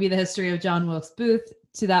 I will give you the history of John Wilkes Booth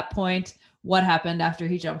to that point. What happened after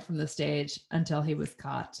he jumped from the stage until he was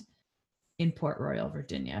caught in Port Royal,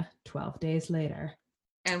 Virginia, 12 days later.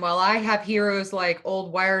 And while I have heroes like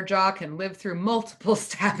Old Wire Jock and lived through multiple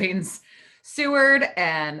stabbings, Seward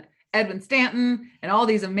and Edwin Stanton and all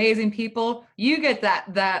these amazing people, you get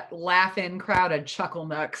that laughing crowd of chuckle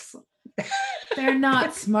nucks. They're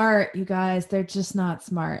not smart, you guys. They're just not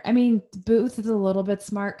smart. I mean, Booth is a little bit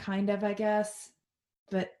smart, kind of, I guess.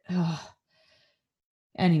 But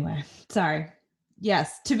anyway, sorry.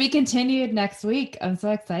 Yes, to be continued next week. I'm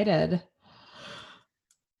so excited.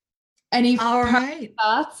 Any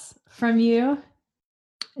thoughts from you?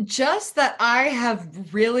 Just that I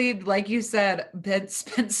have really, like you said,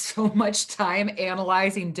 spent so much time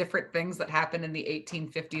analyzing different things that happened in the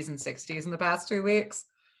 1850s and 60s in the past 2 weeks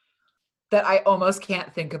that I almost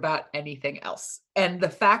can't think about anything else. And the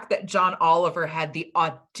fact that John Oliver had the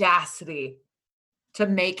audacity to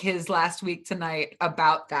make his Last Week Tonight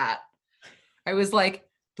about that, I was like,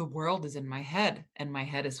 the world is in my head and my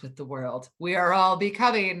head is with the world. We are all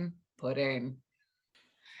becoming pudding.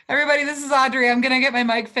 Everybody, this is Audrey. I'm going to get my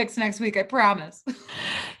mic fixed next week. I promise.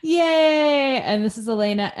 Yay. And this is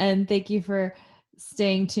Elena. And thank you for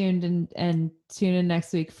staying tuned and tune in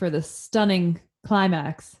next week for the stunning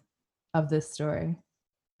climax of this story.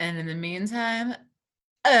 And in the meantime,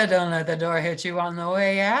 don't let the door hit you on the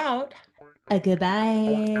way out.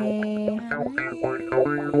 Goodbye.